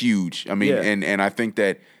mean, huge. I mean, and I think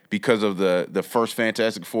that because of the first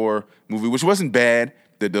Fantastic Four movie, which wasn't bad.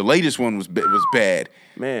 The latest one was bad.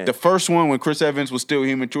 Man, the first one when Chris Evans was still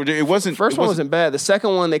Human Torch, it wasn't. First one wasn't bad. The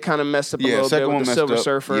second one they kind of messed up a little bit with the Silver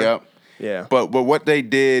Surfer. Yep. Yeah. But what they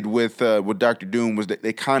did with Dr. Doom was that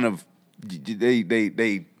they kind of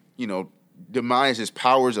they demise his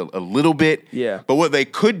powers a little bit. Yeah. But what they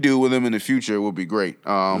could do with him in the future would be great.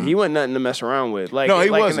 He wasn't nothing to mess around with. Like, no,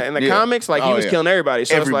 he wasn't. In the comics, he was killing everybody.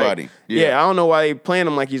 So everybody. It's like, I don't know why they playing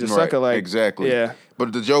him like he's a sucker. Like exactly. Yeah.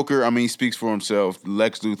 But the Joker, I mean, he speaks for himself.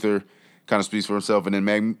 Lex Luthor kind of speaks for himself, and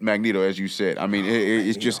then Magneto, as you said. I mean,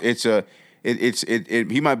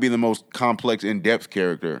 he might be the most complex, in-depth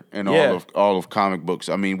character in all of comic books.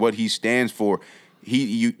 I mean, what he stands for,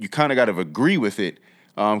 you kind of got to agree with it.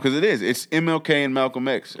 Because it's MLK and Malcolm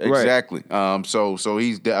X. Exactly. Right. So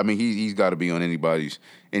he's got to be on anybody's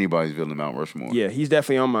villain Mount Rushmore. Yeah, he's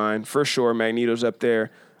definitely on mine for sure. Magneto's up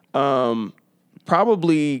there.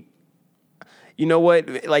 Probably, you know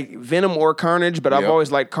what, like Venom or Carnage, but I've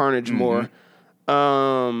always liked Carnage more.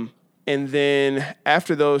 And then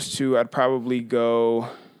after those two, I'd probably go.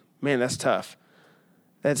 Man, that's tough.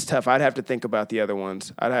 I'd have to think about the other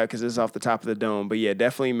ones. Because it's off the top of the dome. But yeah,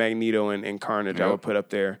 definitely Magneto and Carnage. I would put up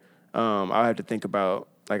there. I'll have to think about,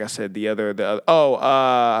 like I said, the other.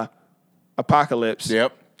 Apocalypse.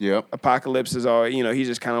 Yep. Apocalypse is all. He's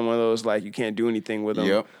just kind of one of those like you can't do anything with him.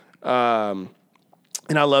 Yep.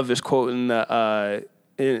 And I love this quote in the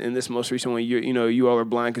in this most recent one. You all are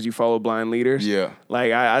blind because you follow blind leaders. Yeah.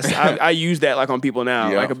 Like I use that like on people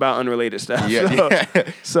now, like about unrelated stuff.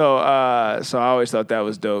 Yeah. So I always thought that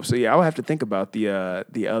was dope. So yeah, I would have to think about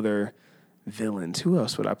the other villains. Who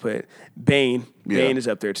else would I put? Bane. Bane is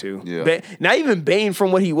up there too. Yeah. Not even Bane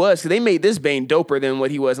from what he was, because they made this Bane doper than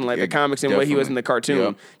what he was in like the comics and what he was in the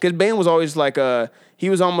cartoon. Because Bane was always like he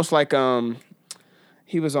was almost like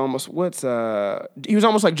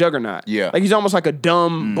Juggernaut. Yeah. Like he's almost like a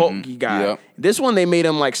dumb, bulky guy. Yep. This one they made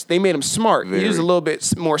him smart. Very. He was a little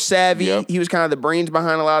bit more savvy. Yep. He was kind of the brains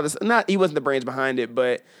behind a lot of this. He wasn't the brains behind it,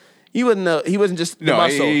 but he wasn't just the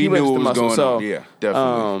muscle. He wasn't knew the what was muscle. going So on. Yeah,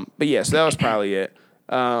 definitely. But yeah, so that was probably it.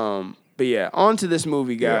 But yeah, on to this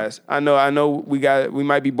movie, guys. Yeah. I know we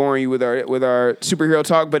might be boring you with our superhero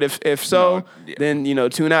talk, but if so, then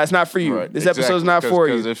tune out. It's not for you. Right. This episode's not for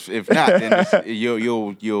you. Because if not, then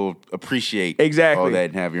you'll appreciate all that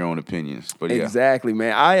and have your own opinions. But yeah, exactly,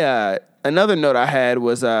 man. Another note I had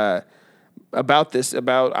was about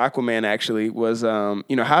Aquaman. Actually, was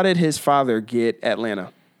how did his father get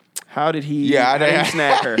Atlanta? How did he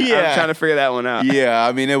snag her? Yeah. I'm trying to figure that one out. Yeah,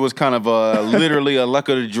 I mean, it was kind of literally a luck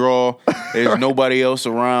of the draw. There's nobody else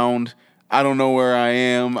around. I don't know where I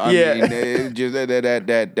am. I mean,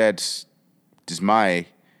 that's just my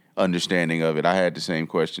understanding of it. I had the same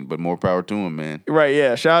question, but more power to him, man. Right,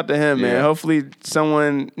 yeah. Shout out to him, man. Hopefully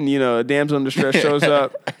someone, a damsel in distress shows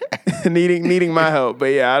up needing my help.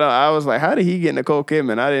 But yeah, I was like, how did he get Nicole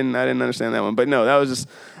Kidman? I didn't understand that one. But no, that was just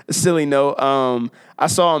a silly note. I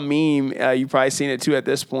saw a meme. You've probably seen it too at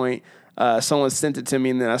this point. Someone sent it to me,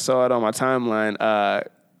 and then I saw it on my timeline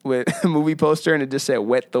with a movie poster, and it just said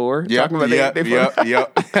 "Wet Thor." Yep. And I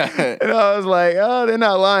was like, "Oh, they're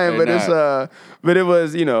not lying," but it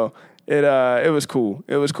was, it was cool.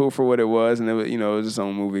 It was cool for what it was, and it was, it was its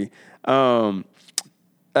own movie.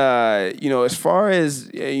 As far as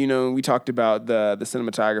we talked about the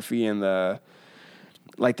cinematography and the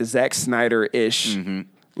Zack Snyder-ish. Mm-hmm.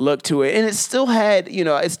 Look to it, and it still had,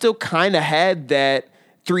 it still kind of had that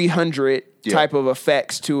 300 type of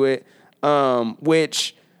effects to it,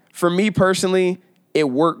 which for me personally, it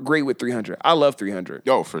worked great with 300. I love 300.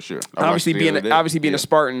 Oh, for sure. Obviously being a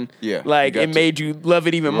Spartan, it made you love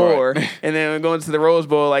it even more. And then going to the Rose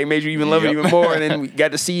Bowl, made you even love it even more. And then we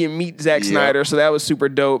got to see and meet Zack Snyder, so that was super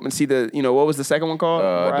dope. And see what was the second one called?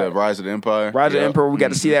 The Rise of the Empire. Rise of the Emperor. We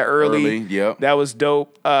got to see that early. Yep. That was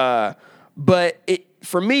dope. But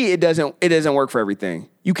for me, it doesn't work for everything.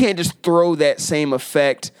 You can't just throw that same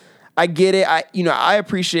effect. I get it. I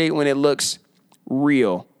appreciate when it looks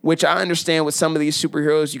real, which I understand with some of these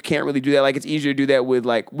superheroes, you can't really do that. It's easier to do that with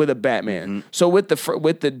a Batman. Mm-hmm. So with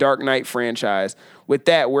the Dark Knight franchise, with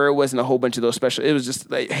that where it wasn't a whole bunch of those special, it was just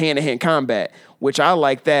hand-to-hand combat, which I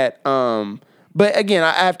like that. But again,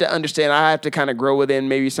 I have to understand. I have to kind of grow within.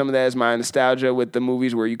 Maybe some of that is my nostalgia with the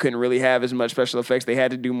movies where you couldn't really have as much special effects. They had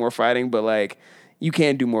to do more fighting, but you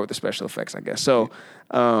can do more with the special effects, I guess. So,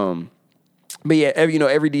 but yeah, every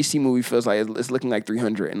DC movie feels like it's looking like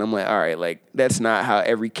 300, and I'm like, all right, that's not how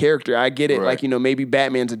every character. I get it, right. Maybe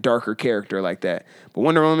Batman's a darker character like that, but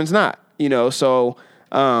Wonder Woman's not. So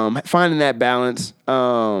finding that balance.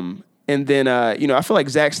 And then, I feel like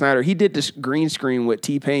Zack Snyder, he did this green screen what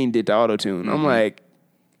T-Pain did to Auto-Tune. Mm-hmm. I'm like,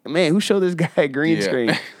 man, who showed this guy green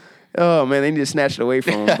screen? Oh, man, they need to snatch it away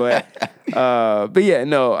from him. But yeah,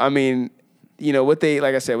 no, I mean, what they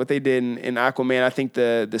did in Aquaman, I think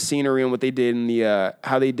the scenery and what they did in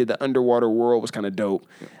how they did the underwater world was kind of dope.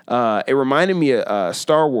 It reminded me of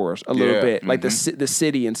Star Wars a little bit, like the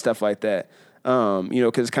city and stuff like that.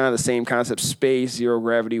 Because it's kind of the same concept, space, zero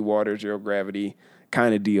gravity, water, zero gravity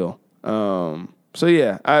kind of deal. So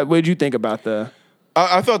yeah, what did you think about the?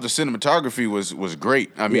 I thought the cinematography was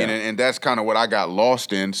great. I mean, and that's kind of what I got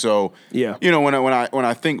lost in. So yeah, when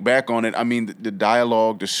I think back on it, I mean, the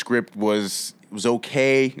dialogue, the script was was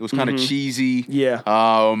okay. It was kind of cheesy. Yeah.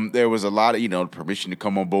 There was a lot of permission to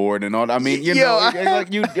come on board and all that. I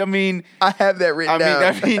mean, I have that written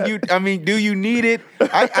down. Do you need it?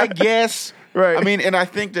 I guess. Right. I mean, and I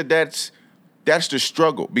think that's the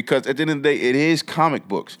struggle, because at the end of the day, it is comic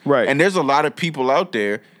books. Right. And there's a lot of people out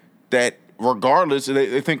there that, regardless,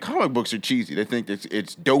 they think comic books are cheesy. They think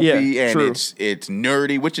it's dopey and true. it's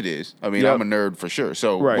nerdy, which it is. I mean, Yep. I'm a nerd for sure.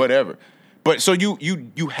 So Right. whatever. But so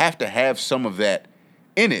you have to have some of that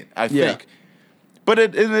in it, I think. But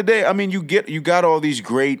at the end of the day, I mean, you got all these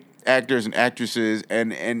great actors and actresses,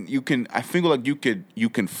 and I feel like you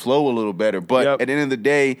can flow a little better. But Yep. at the end of the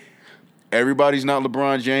day, everybody's not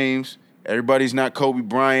LeBron James. Everybody's not Kobe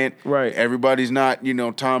Bryant. Right. Everybody's not,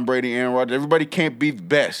 Tom Brady, Aaron Rodgers. Everybody can't be the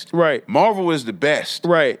best. Right. Marvel is the best.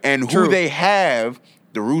 Right. And True. who they have,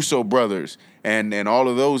 the Russo brothers and all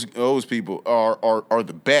of those people are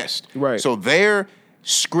the best. Right. So their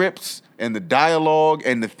scripts and the dialogue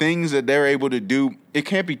and the things that they're able to do, it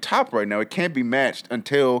can't be topped right now. It can't be matched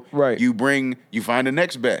until Right. you find the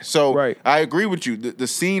next best. So Right. I agree with you. The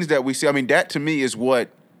scenes that we see, I mean, that to me is what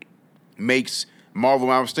makes Marvel.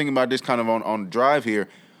 I was thinking about this kind of on the drive here.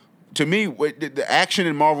 To me, the action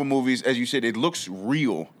in Marvel movies, as you said, it looks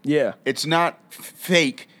real. Yeah. It's not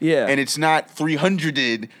fake. Yeah. And it's not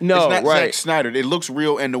 300'd. No, it's not right. Zack Snyder. It looks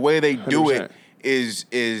real, and the way they do 100%. it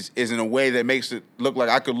is in a way that makes it look like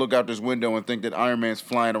I could look out this window and think that Iron Man's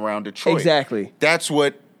flying around Detroit. Exactly. That's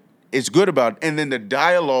what is good about it. And then the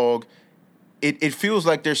dialogue, it feels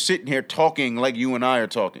like they're sitting here talking like you and I are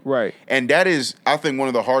talking. Right. And that is, I think, one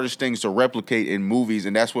of the hardest things to replicate in movies,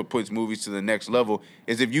 and that's what puts movies to the next level,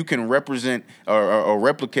 is if you can represent or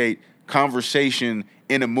replicate conversation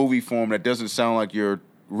in a movie form that doesn't sound like you're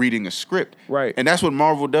reading a script. Right. And that's what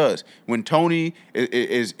Marvel does. When Tony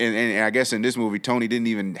is and I guess in this movie, Tony didn't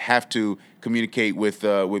even have to communicate with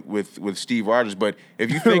Steve Rogers. But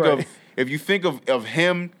if you think Right. of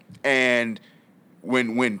him and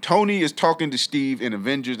when Tony is talking to Steve in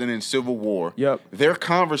Avengers and in Civil War, Yep. their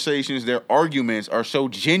conversations, their arguments are so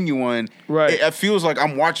genuine. Right. It feels like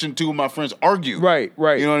I'm watching two of my friends argue. Right.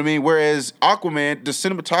 You know what I mean? Whereas Aquaman, the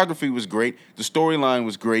cinematography was great, the storyline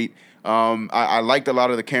was great. I liked a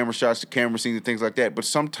lot of the camera shots, the camera scenes, and things like that. But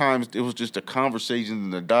sometimes it was just the conversation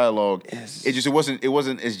and the dialogue. Yes. It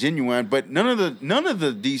wasn't as genuine. But none of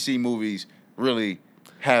the DC movies really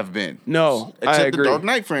have been. No, I except agree. the Dark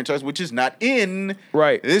Knight franchise, which is not in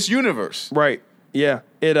Right. this universe. Right. Yeah.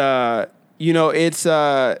 It it's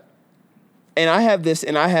and I have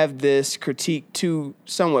this critique too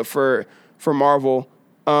somewhat for Marvel,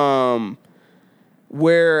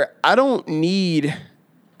 where I don't need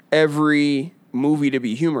every movie to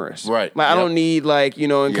be humorous. Right. Like I Yep. don't need and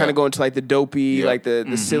kind Yep. of go into like the dopey, Yep. like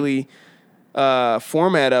the silly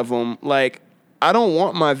format of them. Like I don't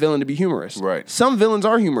want my villain to be humorous. Right. Some villains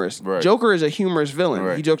are humorous. Right. Joker is a humorous villain.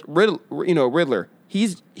 Right. He jokes Riddler.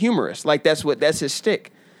 He's humorous. Like that's his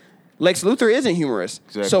shtick. Lex Luthor isn't humorous.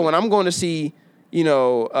 Exactly. So when I'm going to see,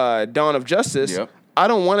 Dawn of Justice, Yep. I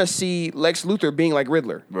don't want to see Lex Luthor being like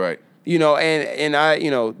Riddler. Right. And I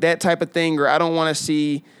that type of thing, or I don't want to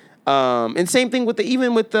see and same thing with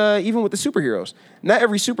even with the superheroes. Not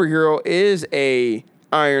every superhero is a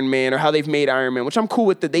Iron Man or how they've made Iron Man, which I'm cool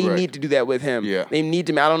with that they Right. need to do that with him. Yeah. They need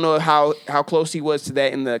to. I don't know how close he was to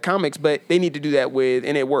that in the comics, but they need to do that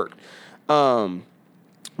and it worked.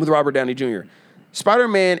 With Robert Downey Jr.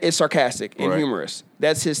 Spider-Man is sarcastic and Right. humorous.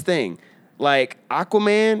 That's his thing. Like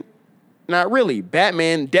Aquaman, not really.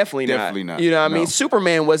 Batman, definitely not. You know what I mean? No.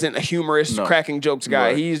 Superman wasn't a humorous, No. cracking jokes guy.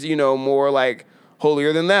 Right. He's, more like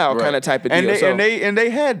holier than thou kind of type of deal. And they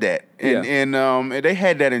had that. Yeah. And they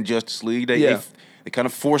had that in Justice League. They kind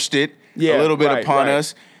of forced it a little bit upon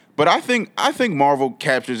us. But I think Marvel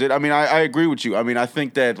captures it. I mean, I agree with you. I mean, I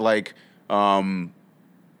think that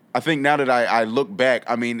I think now that I look back,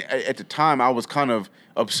 I mean, at the time I was kind of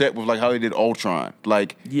upset with how they did Ultron.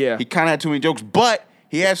 He kind of had too many jokes, but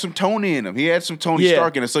he had some Tony in him. He had some Tony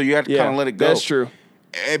Stark in it, so you had to kind of let it go. That's true.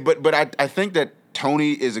 But I think that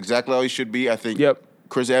Tony is exactly how he should be. I think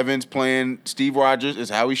Chris Evans playing Steve Rogers is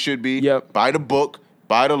how he should be. Yep. By the book,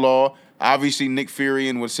 by the law. Obviously, Nick Fury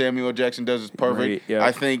and what Samuel L. Jackson does is perfect. Right, yep.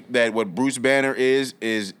 I think that what Bruce Banner is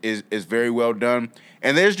very well done.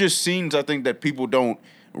 And there's just scenes I think that people don't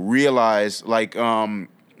realize.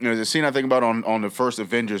 There's a scene I think about on the first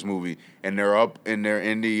Avengers movie, and they're up and they're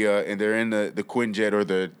in the Quinjet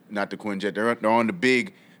or not the Quinjet. They're on the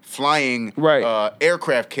big flying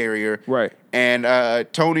aircraft carrier. Right. And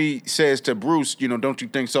Tony says to Bruce, don't you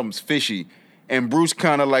think something's fishy? and Bruce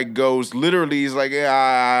kind of like goes, literally, he's like,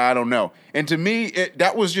 yeah, I don't know. And to me,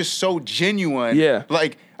 that was just so genuine. Yeah.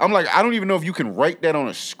 Like, I'm like, I don't even know if you can write that on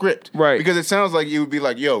a script. Right. Because it sounds like it would be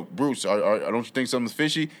like, yo, Bruce, don't you think something's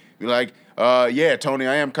fishy? You're like, yeah, Tony,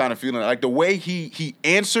 I am kind of feeling it. Like, the way he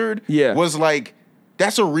answered was like,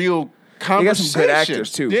 that's a real conversation. They got some good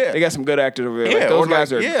actors, too. Yeah. They got some good actors over there. Yeah, like, those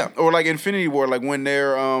guys are... Yeah, or like Infinity War, like when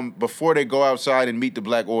they're, before they go outside and meet the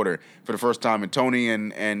Black Order for the first time, and Tony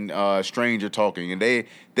and Strange are talking, and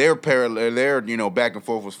they're parallel, back and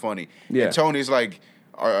forth was funny. Yeah. And Tony's like,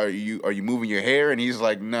 are you moving your hair? And he's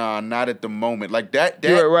like, nah, not at the moment. Like that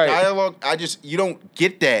right. Dialogue, you don't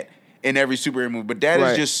get that in every superhero movie, but that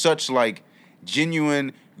is just such like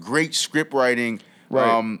genuine, great script writing.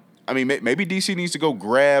 Right. I mean, maybe DC needs to go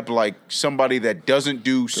grab like somebody that doesn't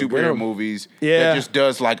do superhero movies, that just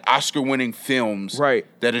does like Oscar-winning films, right?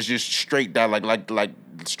 That is just straight dialogue, like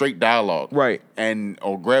straight dialogue, right?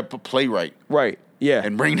 Or grab a playwright, right? Yeah,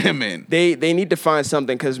 and bring them in. They need to find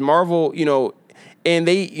something because Marvel, and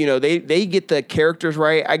they get the characters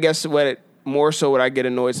right. I guess what I get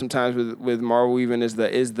annoyed sometimes with Marvel even is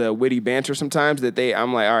the witty banter sometimes that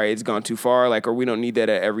I'm like, all right, it's gone too far, like, or we don't need that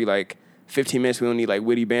at every like 15 minutes. We don't need like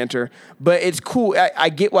witty banter, but it's cool. I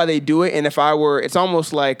get why they do it. And if I were, it's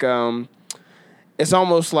almost like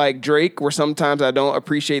Drake, where sometimes I don't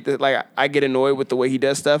appreciate that. Like I get annoyed with the way he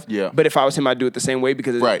does stuff. Yeah. But if I was him, I'd do it the same way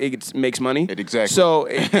because it makes money. Exactly. So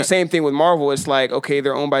same thing with Marvel. It's like, okay,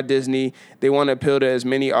 they're owned by Disney. They want to appeal to as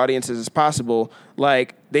many audiences as possible.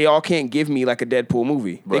 Like they all can't give me like a Deadpool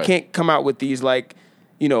movie. Right. They can't come out with these like,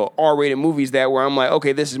 R-rated movies where I'm like,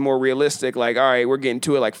 okay, this is more realistic. Like, all right, we're getting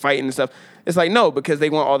to it, like fighting and stuff. It's like, no, because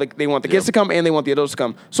they want the kids to come and they want the adults to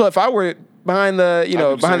come. So if I were behind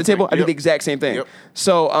the table, I do the exact same thing. Yep.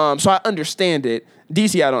 So I understand it.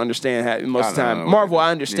 DC, I don't understand most of the time. Marvel,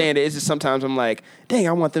 I understand it. It's just sometimes I'm like, dang,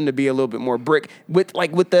 I want them to be a little bit more brick with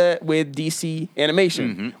DC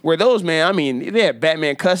animation. Where those, man, I mean, they had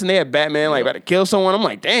Batman cussing, they had Batman like about to kill someone. I'm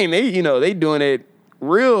like, dang, they doing it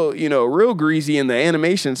real greasy in the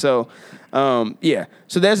animation. So, so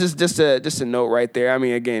that's just a note right there. I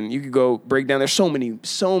mean, again, you could go break down. There's so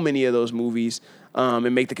many of those movies,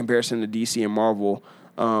 and make the comparison to DC and Marvel,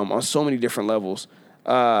 on so many different levels.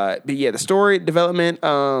 But yeah, the story development,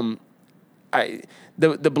 the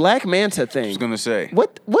Black Manta thing. I was gonna say,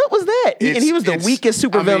 what was that? He was the weakest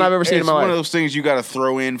supervillain I've ever seen in my life. It's one of those things you got to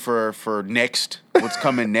throw in for next. What's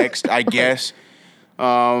coming next? I guess.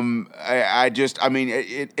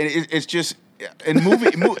 It's just in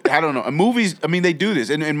I don't know. In movies, I mean, they do this,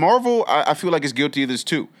 and Marvel, I feel like is guilty of this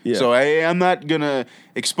too. Yeah. So I'm not gonna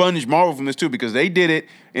expunge Marvel from this too because they did it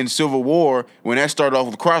in Civil War when that started off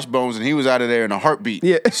with Crossbones and he was out of there in a heartbeat.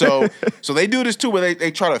 Yeah. So they do this too where they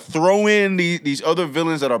try to throw in these other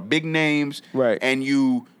villains that are big names, right? And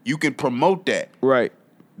you can promote that, right?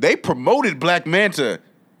 They promoted Black Manta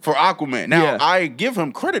for Aquaman. Now, I give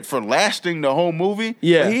him credit for lasting the whole movie.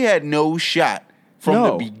 Yeah. But he had no shot from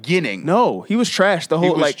the beginning. No, he was trashed the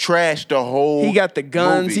whole trashed the whole He got the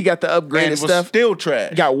guns, movie. He got the upgraded and stuff. Was still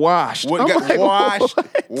trashed. Got washed.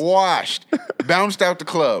 Washed. Bounced out the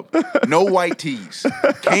club. No white tees.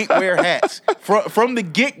 Can't wear hats. From the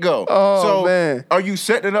get-go. Oh, man. Are you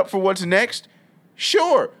setting it up for what's next?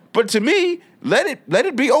 Sure. But to me, let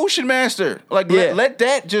it be Ocean Master. Like let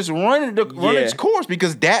that just run its course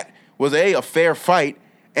because that was a fair fight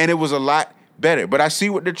and it was a lot better. But I see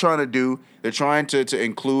what they're trying to do. They're trying to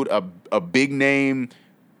include a big name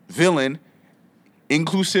villain,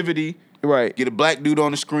 inclusivity. Right. Get a black dude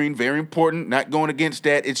on the screen, very important. Not going against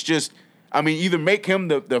that. It's just, I mean, either make him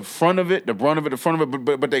the front of it, the brunt of it, the front of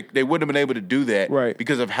it, but they wouldn't have been able to do that, right?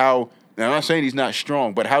 Because of how. Now, I'm not saying he's not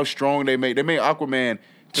strong, but how strong they made Aquaman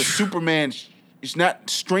to Superman. It's not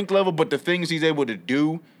strength level, but the things he's able to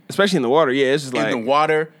do. Especially in the water, it's just in the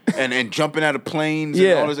water and jumping out of planes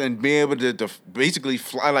and all this and being able to basically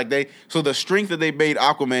fly like they. So the strength that they made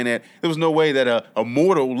Aquaman at, there was no way that a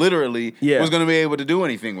mortal literally was going to be able to do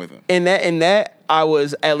anything with him. And that I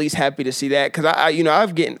was at least happy to see that because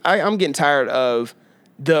I'm getting tired of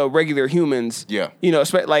the regular humans. Yeah,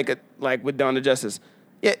 like with Dawn of Justice.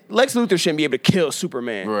 Yeah, Lex Luthor shouldn't be able to kill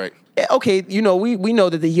Superman. Right. Okay, we know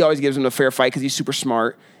that he always gives him a fair fight because he's super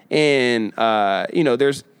smart. And,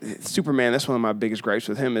 there's Superman. That's one of my biggest gripes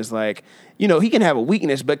with him is like, he can have a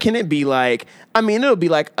weakness, but can it be like, it'll be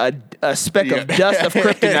like a speck of dust of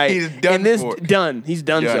kryptonite. He's done and this done. He's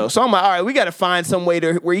done so. So I'm like, all right, we got to find some way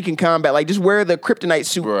where he can combat, like just wear the kryptonite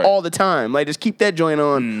suit all the time. Like just keep that joint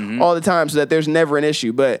on all the time so that there's never an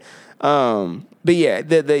issue. But yeah,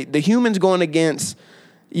 the humans going against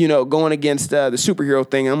the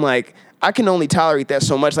superhero thing, I'm like, I can only tolerate that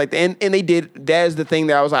so much. Like, and they did. That is the thing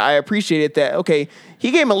that I was like, I appreciated that. Okay,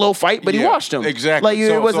 he gave him a little fight, but he watched him exactly. Like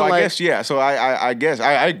it wasn't I like guess So I guess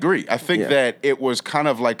I agree. I think that it was kind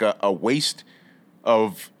of like a waste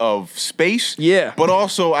of space. Yeah. But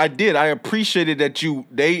also I appreciated that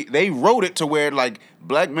they wrote it to where like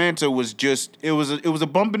Black Manta was just it was a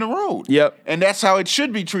bump in the road. Yep. And that's how it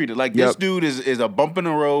should be treated. Like this dude is a bump in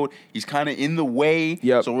the road. He's kind of in the way.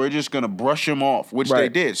 Yep. So we're just gonna brush him off, which they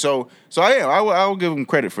did. So I will give him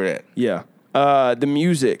credit for that. Yeah. The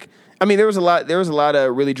music. I mean, there was a lot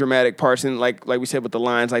of really dramatic parts, and like we said with the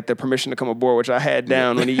lines, like the permission to come aboard, which I had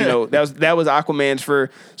down when he, that was Aquaman's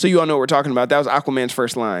so you all know what we're talking about. That was Aquaman's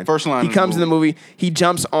first line. He comes in the movie. He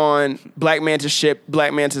jumps on Black Manta's ship.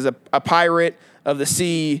 Black Manta's a pirate of the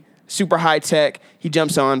sea, super high tech. He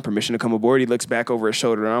jumps on, permission to come aboard. He looks back over his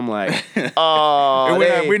shoulder, and I'm like, oh,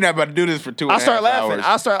 we're not about to do this for 2.5 hours.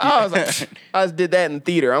 I start laughing. I was like, I just did that in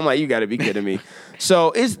theater. I'm like, you got to be kidding me.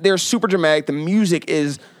 So they're super dramatic. The music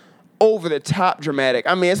is over the top dramatic.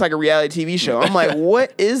 I mean, it's like a reality TV show. I'm like,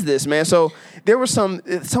 what is this, man? So there was some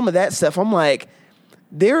of that stuff. I'm like,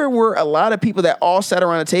 there were a lot of people that all sat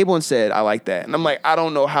around a table and said, I like that. And I'm like, I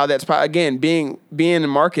don't know how that's again, being in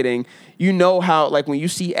marketing, you know how, like when you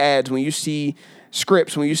see ads, when you see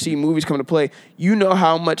scripts, when you see movies come to play, you know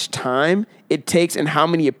how much time it takes and how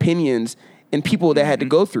many opinions and people that had to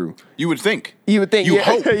go through. You would think. You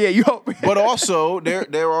hope. Yeah, you hope. But also,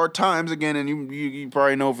 there are times, again, and you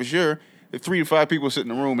probably know for sure, if 3 to 5 people sit in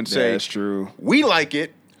the room and say, that's true. We like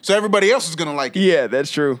it, so everybody else is going to like it. Yeah,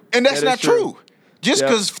 that's true. And that's not true. Just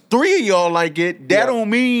because 3 of y'all like it, that don't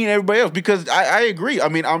mean everybody else. Because I agree. I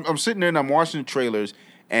mean, I'm sitting there and I'm watching the trailers,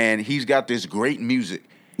 and he's got this great music.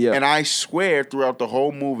 Yeah. And I swear throughout the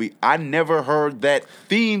whole movie, I never heard that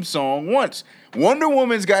theme song once. Wonder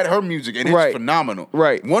Woman's got her music, and it's phenomenal.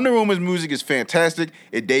 Right. Wonder Woman's music is fantastic.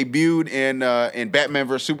 It debuted in Batman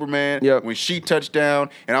vs. Superman when she touched down,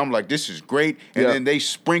 and I'm like, this is great. And then they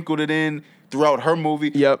sprinkled it in throughout her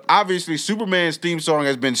movie. Yep. Obviously, Superman's theme song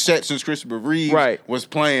has been set since Christopher Reeve was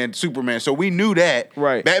playing Superman, so we knew that.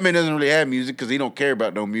 Right. Batman doesn't really have music because he don't care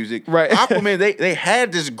about no music. Right. Aquaman, they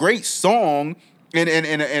had this great song. And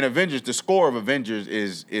Avengers, the score of Avengers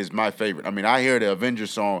is my favorite. I mean, I hear the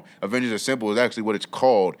Avengers song, Avengers Assemble is actually what it's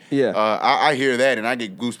called. Yeah. I hear that and I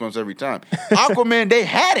get goosebumps every time. Aquaman, they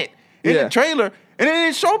had it in the trailer and it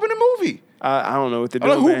didn't show up in the movie. I don't know what they're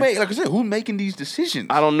doing. Like I said, who's making these decisions?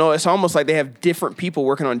 I don't know. It's almost like they have different people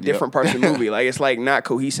working on different parts of the movie. Like it's like not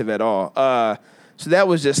cohesive at all. So that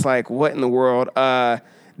was just like, what in the world?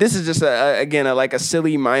 This is just a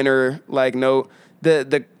silly minor like note.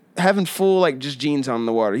 The having full like just jeans on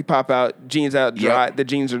the water. He pop out, jeans out dry. The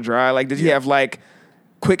jeans are dry. Like, does he have like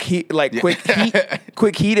quick heat? Like quick heat.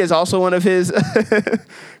 Quick heat is also one of his.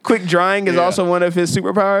 Quick drying is also one of his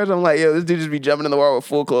superpowers. I'm like, yo, this dude just be jumping in the water with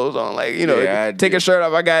full clothes on. Like, take a shirt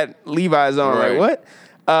off. I got Levi's on. Right. Like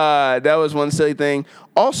what? That was one silly thing.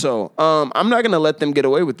 Also, I'm not gonna let them get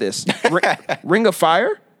away with this. Ring of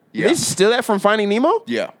Fire. Yeah. They steal that from Finding Nemo.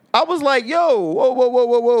 Yeah. I was like, yo,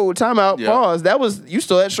 whoa, time out, pause. You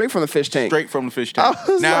stole that straight from the fish tank. Straight from the fish tank.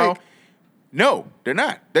 No, they're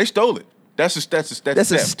not. They stole it. That's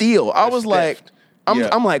a steal. I was like,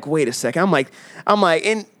 I'm like, wait a second. I'm like,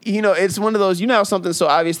 and it's one of those, how something's so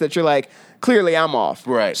obvious that you're like, clearly I'm off.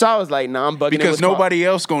 Right. So I was like, nah, I'm bugging because nobody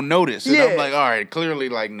else gonna notice. And I'm like, all right, clearly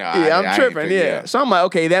like, nah. Yeah, I'm tripping. Yeah. So I'm like,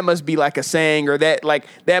 okay, that must be like a saying, or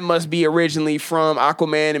that must be originally from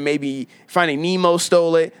Aquaman, and maybe Finding Nemo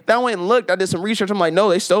stole it. Then I went and looked. I did some research. I'm like, no,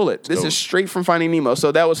 they stole it. This is straight from Finding Nemo.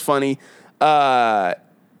 So that was funny. And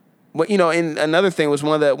another thing was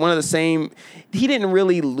one of the same. He didn't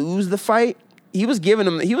really lose the fight. He was giving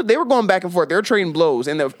them. They were going back and forth. They were trading blows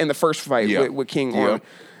in the first fight with King Orm.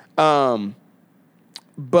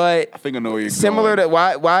 But I think I know where you're similar to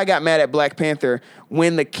why I got mad at Black Panther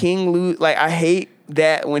when the king I hate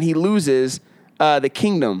that when he loses the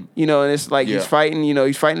kingdom, and it's like he's fighting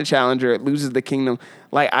the challenger, it loses the kingdom.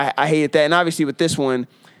 Like I hated that, and obviously with this one,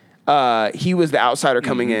 he was the outsider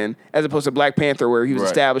coming in as opposed to Black Panther where he was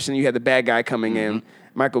established and you had the bad guy coming in,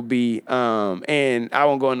 Michael B. And I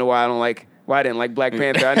won't go into why I didn't like Black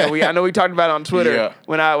Panther. I know we talked about it on Twitter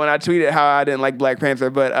when I tweeted how I didn't like Black Panther,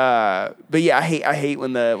 but yeah, I hate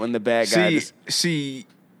when the bad guy see,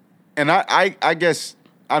 and I guess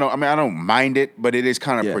I don't mind it, but it is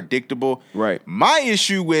kind of predictable. Right. My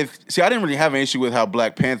issue with I didn't really have an issue with how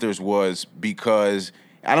Black Panthers was because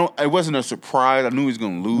it wasn't a surprise. I knew he was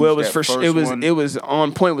going to lose. Well, it was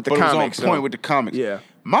on point with the comics. It was on point with the comics. Yeah.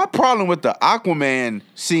 My problem with the Aquaman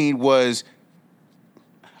scene was,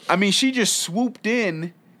 she just swooped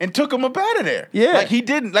in and took him up out of there. Yeah. Like he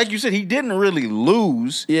didn't, like you said, he didn't really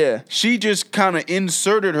lose. Yeah. She just kind of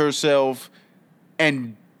inserted herself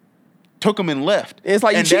and took him and left. It's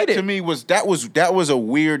like you cheated. That to me was a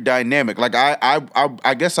weird dynamic. Like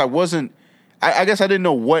I guess I wasn't. I guess I didn't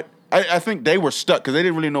know what. I think they were stuck because they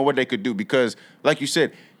didn't really know what they could do because, like you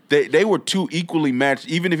said, they were too equally matched.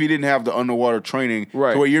 Even if you didn't have the underwater training,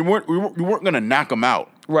 right? To where you weren't going to knock him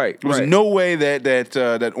out, right? There was no way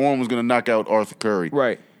that Orm was going to knock out Arthur Curry,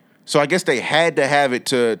 right? So I guess they had to have it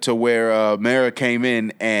to where Mara came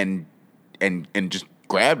in and just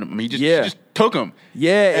grabbed him. I mean, he just took him.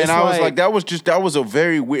 Yeah, and I was like, that was a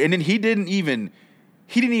very weird. And then he didn't even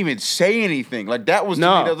say anything. Like that was the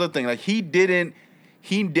other thing. Like he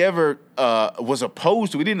never was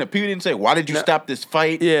opposed to it. People didn't say, why did you stop this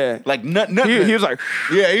fight? Yeah. Like nothing. He was like,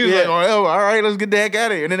 like, oh, all right, let's get the heck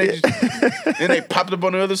out of here. And then they popped up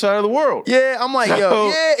on the other side of the world. Yeah, I'm like,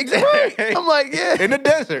 exactly. I'm like, in the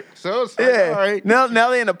desert. So it's like, all right. Now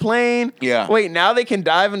they're in a plane. Yeah. Wait, now they can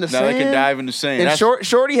dive in the sand? Now they can dive in the sand. And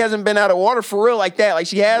Shorty hasn't been out of water for real like that. Like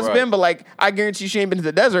she has been, but like I guarantee she ain't been to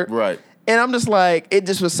the desert. Right. And I'm just like, it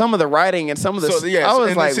just was some of the writing and some of the. I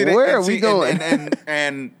was like, where are we going?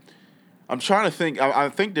 And I'm trying to think. I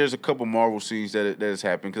think there's a couple Marvel scenes that has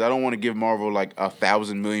happened because I don't want to give Marvel like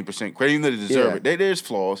 1,000,000,000% credit, even though they deserve it. There's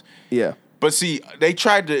flaws. Yeah. But see, they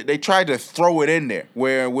tried to throw it in there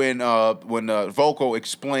where when Volko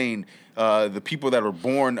explained the people that are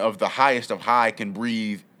born of the highest of high can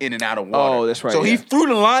breathe in and out of water. Oh, that's right. So he threw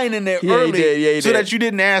the line in there early, he so did. that you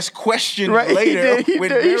didn't ask questions later he when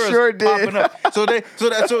did. Mira's Sure did. popping up. So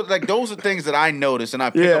like those are things that I noticed and I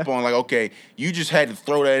pick up on. Like, okay, you just had to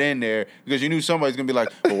throw that in there because you knew somebody's gonna be like,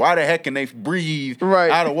 well, why the heck can they breathe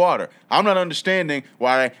out of water? I'm not understanding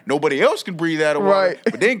why nobody else can breathe out of water,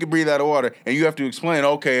 but they can breathe out of water, and you have to explain.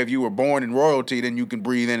 Okay, if you were born in royalty, then you can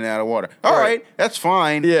breathe in and out of water. All right, that's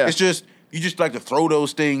fine. Yeah. It's just. You just like to throw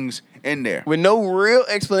those things in there. With no real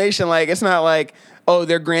explanation. Like, it's not like, oh,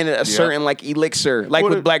 they're granted a certain, like, elixir. Like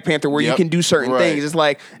with Black Panther where you can do certain things. It's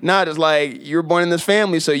like, it's like, you're born in this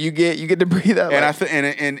family, so you get to breathe out. And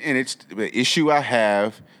and it's the issue I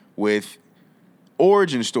have with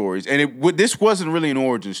origin stories. And this wasn't really an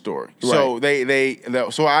origin story.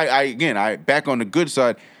 Right. So I back on the good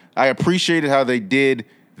side, I appreciated how they did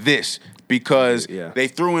this because they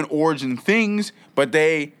threw in origin things, but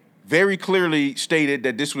they very clearly stated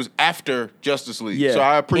that this was after Justice League. Yeah. So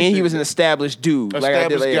I appreciate and he was an established dude.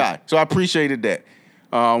 Established guy. So I appreciated that.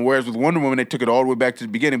 Whereas with Wonder Woman, they took it all the way back to the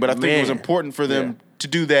beginning. But I think it was important for them to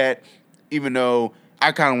do that, even though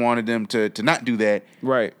I kind of wanted them to not do that.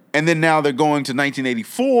 Right. And then now they're going to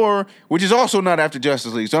 1984, which is also not after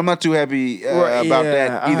Justice League. So I'm not too happy about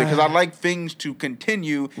that either because I like things to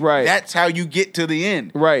continue. Right. That's how you get to the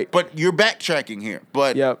end. Right. But you're backtracking here.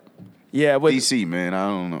 But yeah, but DC, man, I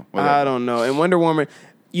don't know. I don't know. And Wonder Woman,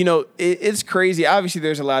 it's crazy. Obviously,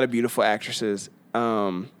 there's a lot of beautiful actresses.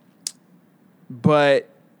 But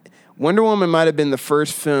Wonder Woman might have been the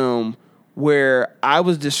first film where I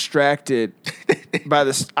was distracted by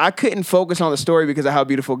this. I couldn't focus on the story because of how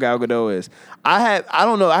beautiful Gal Gadot is. I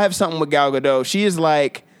don't know. I have something with Gal Gadot. She is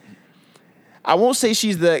like, I won't say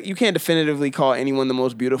you can't definitively call anyone the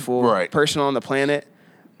most beautiful person on the planet,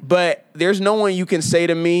 but there's no one you can say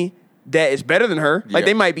to me that is better than her. Like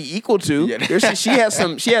they might be equal to. Yeah. She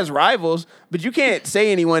has rivals, but you can't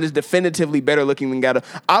say anyone is definitively better looking than Gal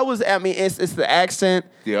Gadot. It's the accent.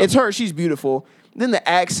 Yep. It's her. She's beautiful. Then the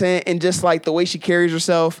accent and just like the way she carries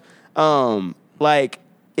herself,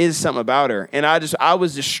 is something about her. And I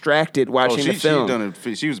was distracted watching the film.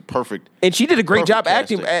 She was perfect. And she did a great job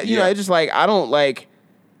acting. Casting. It's just like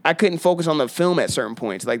I couldn't focus on the film at certain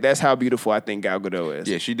points. Like that's how beautiful I think Gal Gadot is.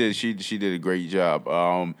 Yeah, she did. She did a great job.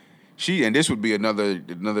 And this would be another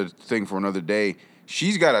thing for another day.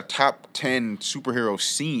 She's got a top 10 superhero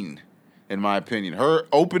scene, in my opinion. Her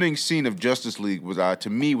opening scene of Justice League was to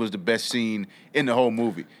me the best scene in the whole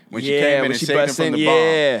movie. When she came in and saved him from the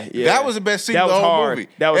bomb. Yeah. That was the best scene of the whole movie.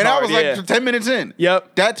 That was I was like 10 minutes in.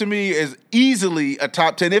 Yep. That to me is easily a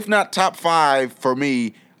top 10, if not top 5 for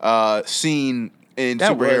me, scene in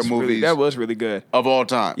superhero movies. That was really good. Of all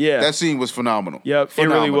time. Yeah. That scene was phenomenal. Yep.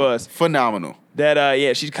 Phenomenal. It really was. Phenomenal.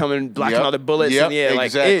 That she's coming blocking all the bullets and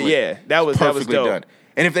exactly. That was perfectly dope. done.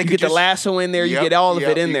 And if they get the lasso in there, you get all of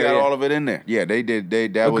it in there. You got all of it in there. Yeah, they did.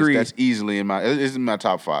 That's easily in my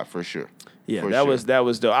top 5 for sure. Yeah, that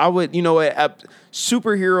was dope. I would, a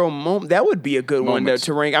superhero moment, that would be a good one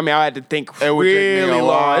to rank. I mean, I had to think really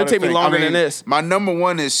long. It would take me longer than this. My number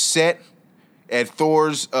 1 is set at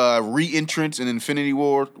Thor's re-entrance in Infinity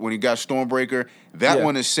War when he got Stormbreaker. That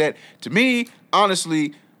one is set. To me,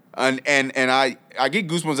 honestly, and I get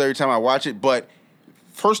goosebumps every time I watch it, but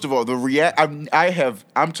First of all,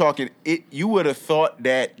 I'm talking it. You would have thought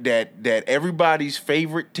that everybody's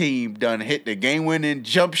favorite team done hit the game-winning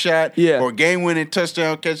jump shot or game-winning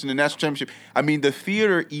touchdown catch in the national championship. I mean, the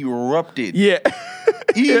theater erupted. Yeah,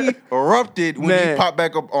 erupted when he popped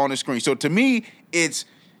back up on the screen. So to me, it's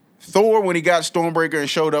Thor when he got Stormbreaker and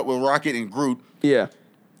showed up with Rocket and Groot. Yeah.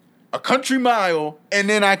 A country mile, and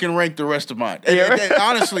then I can rank the rest of mine. And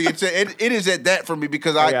honestly, it is at that for me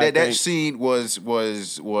because that scene was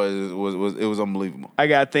unbelievable. I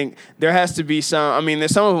gotta think there has to be some. I mean,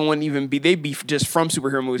 there's some of them wouldn't even be. They'd be just from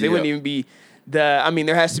superhero movies. They wouldn't even be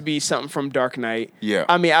there has to be something from Dark Knight. Yeah.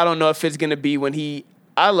 I mean, I don't know if it's gonna be when he.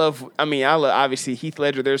 I love obviously Heath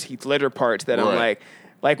Ledger. There's Heath Ledger parts that I'm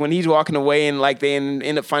like when he's walking away and like they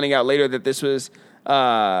end up finding out later that this was.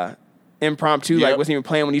 Impromptu, like wasn't even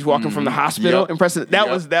playing when he's walking from the hospital. Impressive. That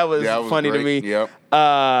was funny great. to me. Yep.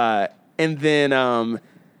 And then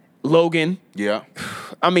Logan. Yeah.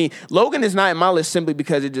 I mean, Logan is not in my list simply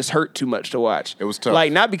because it just hurt too much to watch. It was tough.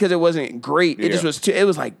 Like not because it wasn't great. It just was. It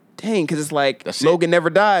was like dang, because it's like Logan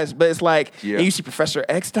never dies, but it's like and you see Professor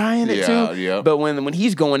X die in it too. Yeah. But when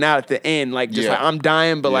he's going out at the end, like just like I'm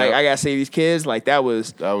dying, but like I gotta save these kids. Like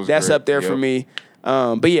that's great. up there for me.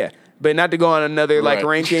 But yeah. But not to go on another like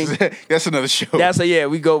ranking. That's another show.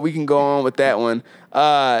 We can go on with that one.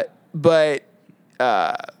 But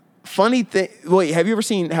funny thing. Wait, have you ever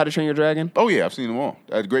seen How to Train Your Dragon? Oh yeah, I've seen them all.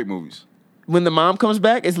 Great movies. When the mom comes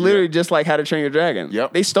back, it's literally just like How to Train Your Dragon.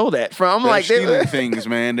 Yep. They stole that from. They're stealing things,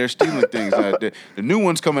 man. They're stealing things. The new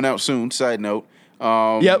one's coming out soon. Side note.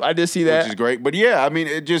 I did see that, which is great. But yeah, I mean,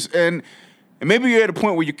 it just and maybe you're at a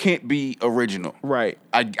point where you can't be original. Right.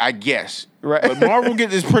 I guess. Right. But Marvel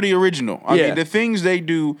is pretty original. I mean, the things they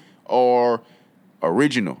do are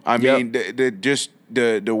original. I mean,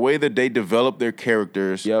 the way that they develop their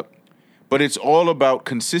characters. Yep. But it's all about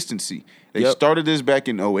consistency. They started this back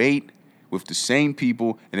in 2008 with the same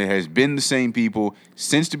people, and it has been the same people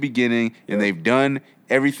since the beginning, and they've done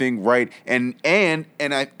everything right. And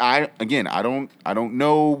I don't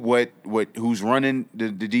know what who's running the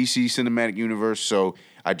DC cinematic universe, so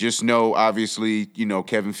I just know, obviously,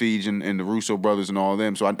 Kevin Feige and the Russo brothers and all of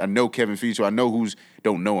them. So I know Kevin Feige, so I know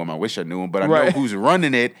don't know him. I wish I knew him, but I know who's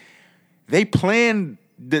running it. They planned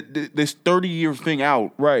this 30-year thing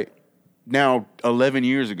out now 11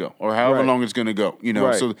 years ago or however long it's going to go.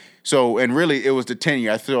 So and really it was the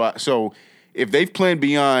 10-year. So if they've planned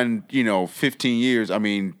beyond 15 years, I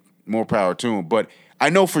mean, more power to them. But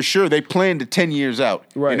I know for sure they planned the 10 years out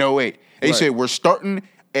in 2008. They said we're starting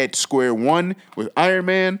at square one with Iron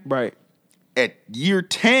Man. Right. At year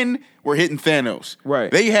 10, we're hitting Thanos. Right.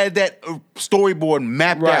 They had that storyboard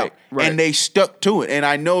mapped out, and they stuck to it. And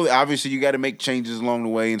I know, obviously, you got to make changes along the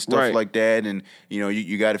way and stuff like that. And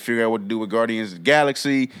you got to figure out what to do with Guardians of the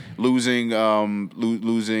Galaxy, losing Gamora.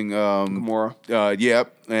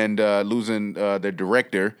 And losing their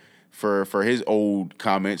director for his old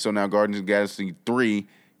comment. So now Guardians of the Galaxy 3,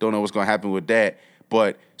 don't know what's going to happen with that.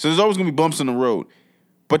 But so there's always going to be bumps in the road.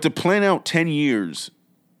 But to plan out 10 years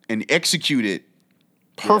and execute it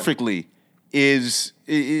perfectly it's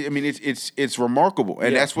remarkable.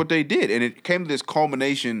 And that's what they did. And it came to this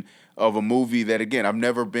culmination of a movie that, again, I've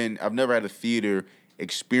never had a theater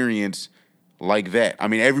experience like that. I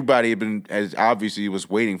mean, everybody as obviously was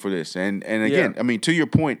waiting for this. And again, I mean, to your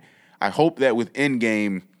point, I hope that with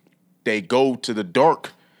Endgame, they go to the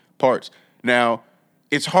dark parts. Now,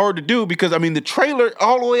 it's hard to do because, I mean, the trailer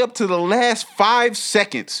all the way up to the last 5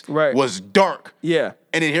 seconds was dark. Yeah.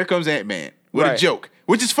 And then here comes Ant-Man with a joke,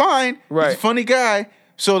 which is fine. He's a funny guy.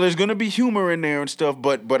 So there's going to be humor in there and stuff.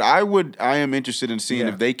 But I am interested in seeing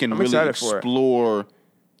if they can really explore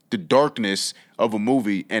the darkness of a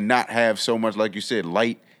movie and not have so much, like you said,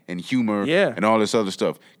 light and humor and all this other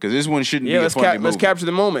stuff. Because this one shouldn't be a funny movie. Let's capture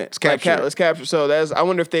the moment. Let's capture. So I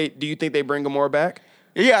wonder if do you think they bring Gamora back?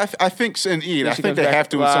 Yeah, I think so. And I think they have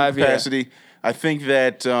to in some capacity. Yeah. I think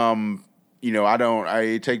that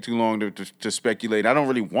it takes too long to speculate. I don't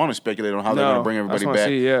really want to speculate on how they're going to bring everybody back.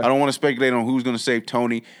 I don't want to speculate on who's going to save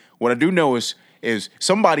Tony. What I do know is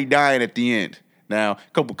somebody dying at the end. Now,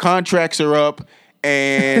 a couple contracts are up,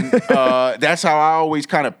 and that's how I always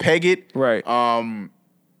kind of peg it. Right.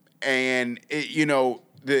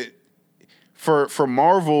 For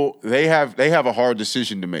Marvel, they have a hard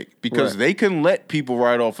decision to make because they can let people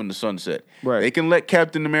ride off in the sunset. Right. They can let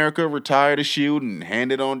Captain America retire the shield and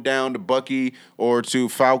hand it on down to Bucky or to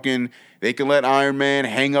Falcon. They can let Iron Man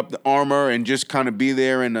hang up the armor and just kind of be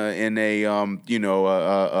there in a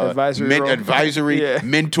advisory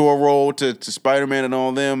mentor role to Spider-Man and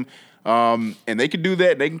all them. And they can do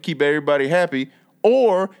that. They can keep everybody happy.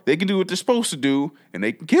 or they can do what they're supposed to do, and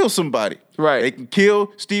they can kill somebody. Right. They can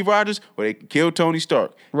kill Steve Rogers, or they can kill Tony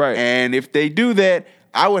Stark. Right. And if they do that,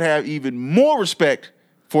 I would have even more respect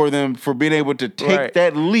for them for being able to take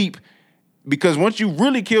that leap. Because once you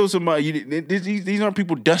really kill somebody, these aren't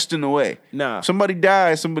people dusting away. Nah. Somebody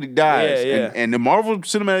dies. Yeah. And the Marvel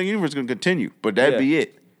Cinematic Universe is going to continue, but that'd be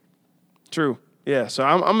it. True. Yeah, so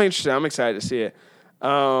I'm interested. I'm excited to see it.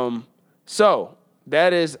 So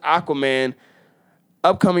that is Aquaman.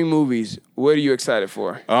 Upcoming movies, what are you excited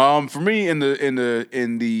for? For me, in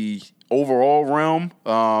the overall realm,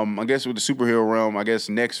 I guess with the superhero realm, I guess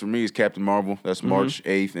next for me is Captain Marvel. That's March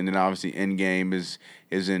 8th, and then obviously Endgame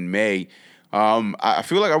is in May. I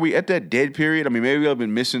feel like, are we at that dead period? I mean, maybe I've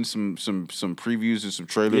been missing some previews and some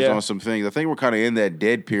trailers on some things. I think we're kind of in that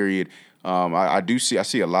dead period. I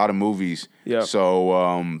see a lot of movies. Yeah. So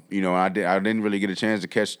I didn't really get a chance to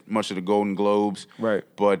catch much of the Golden Globes. Right.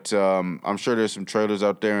 But I'm sure there's some trailers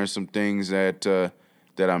out there and some things that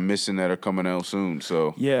I'm missing that are coming out soon.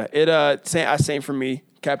 So yeah, same for me.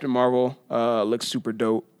 Captain Marvel looks super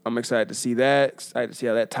dope. I'm excited to see that. Excited to see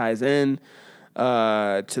how that ties in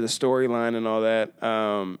to the storyline and all that.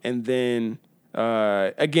 And then.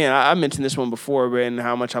 Again, I mentioned this one before, and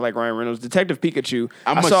how much I like Ryan Reynolds. Detective Pikachu.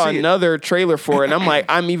 I saw another trailer for it, and I'm like,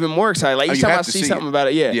 I'm even more excited. Like each time I see something about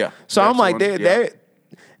it, yeah. So I'm like,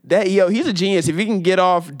 he's a genius. If he can get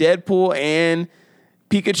off Deadpool and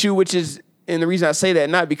Pikachu, which is, and the reason I say that,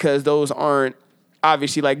 not because those aren't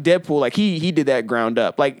obviously like Deadpool, like he did that ground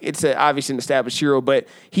up. Like it's obviously an established hero, but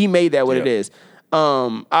he made that what it is.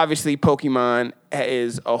 Obviously Pokemon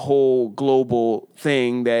is a whole global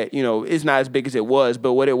thing that, is not as big as it was,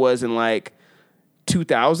 but what it was in like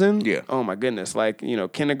 2000. Yeah. Oh my goodness. Like,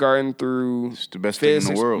 kindergarten through it's the best thing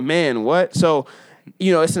in the world. Man, what? So,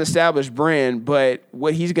 it's an established brand, but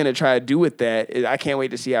what he's going to try to do with that is I can't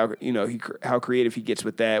wait to see how, how creative he gets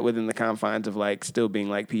with that within the confines of like still being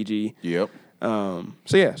like PG. Yep.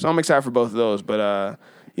 So I'm excited for both of those, but,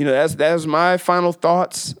 that's my final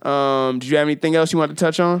thoughts. Did you have anything else you wanted to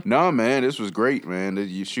touch on? No, man, this was great, man.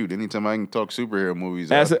 Anytime I can talk superhero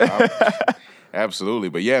movies, absolutely.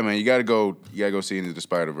 But yeah, man, you gotta go see Into the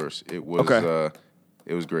Spider-Verse. It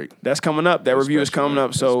was great. That's coming up. That review is coming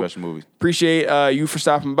up. So special movie. Appreciate you for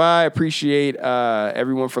stopping by. Appreciate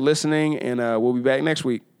everyone for listening, and we'll be back next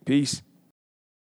week. Peace.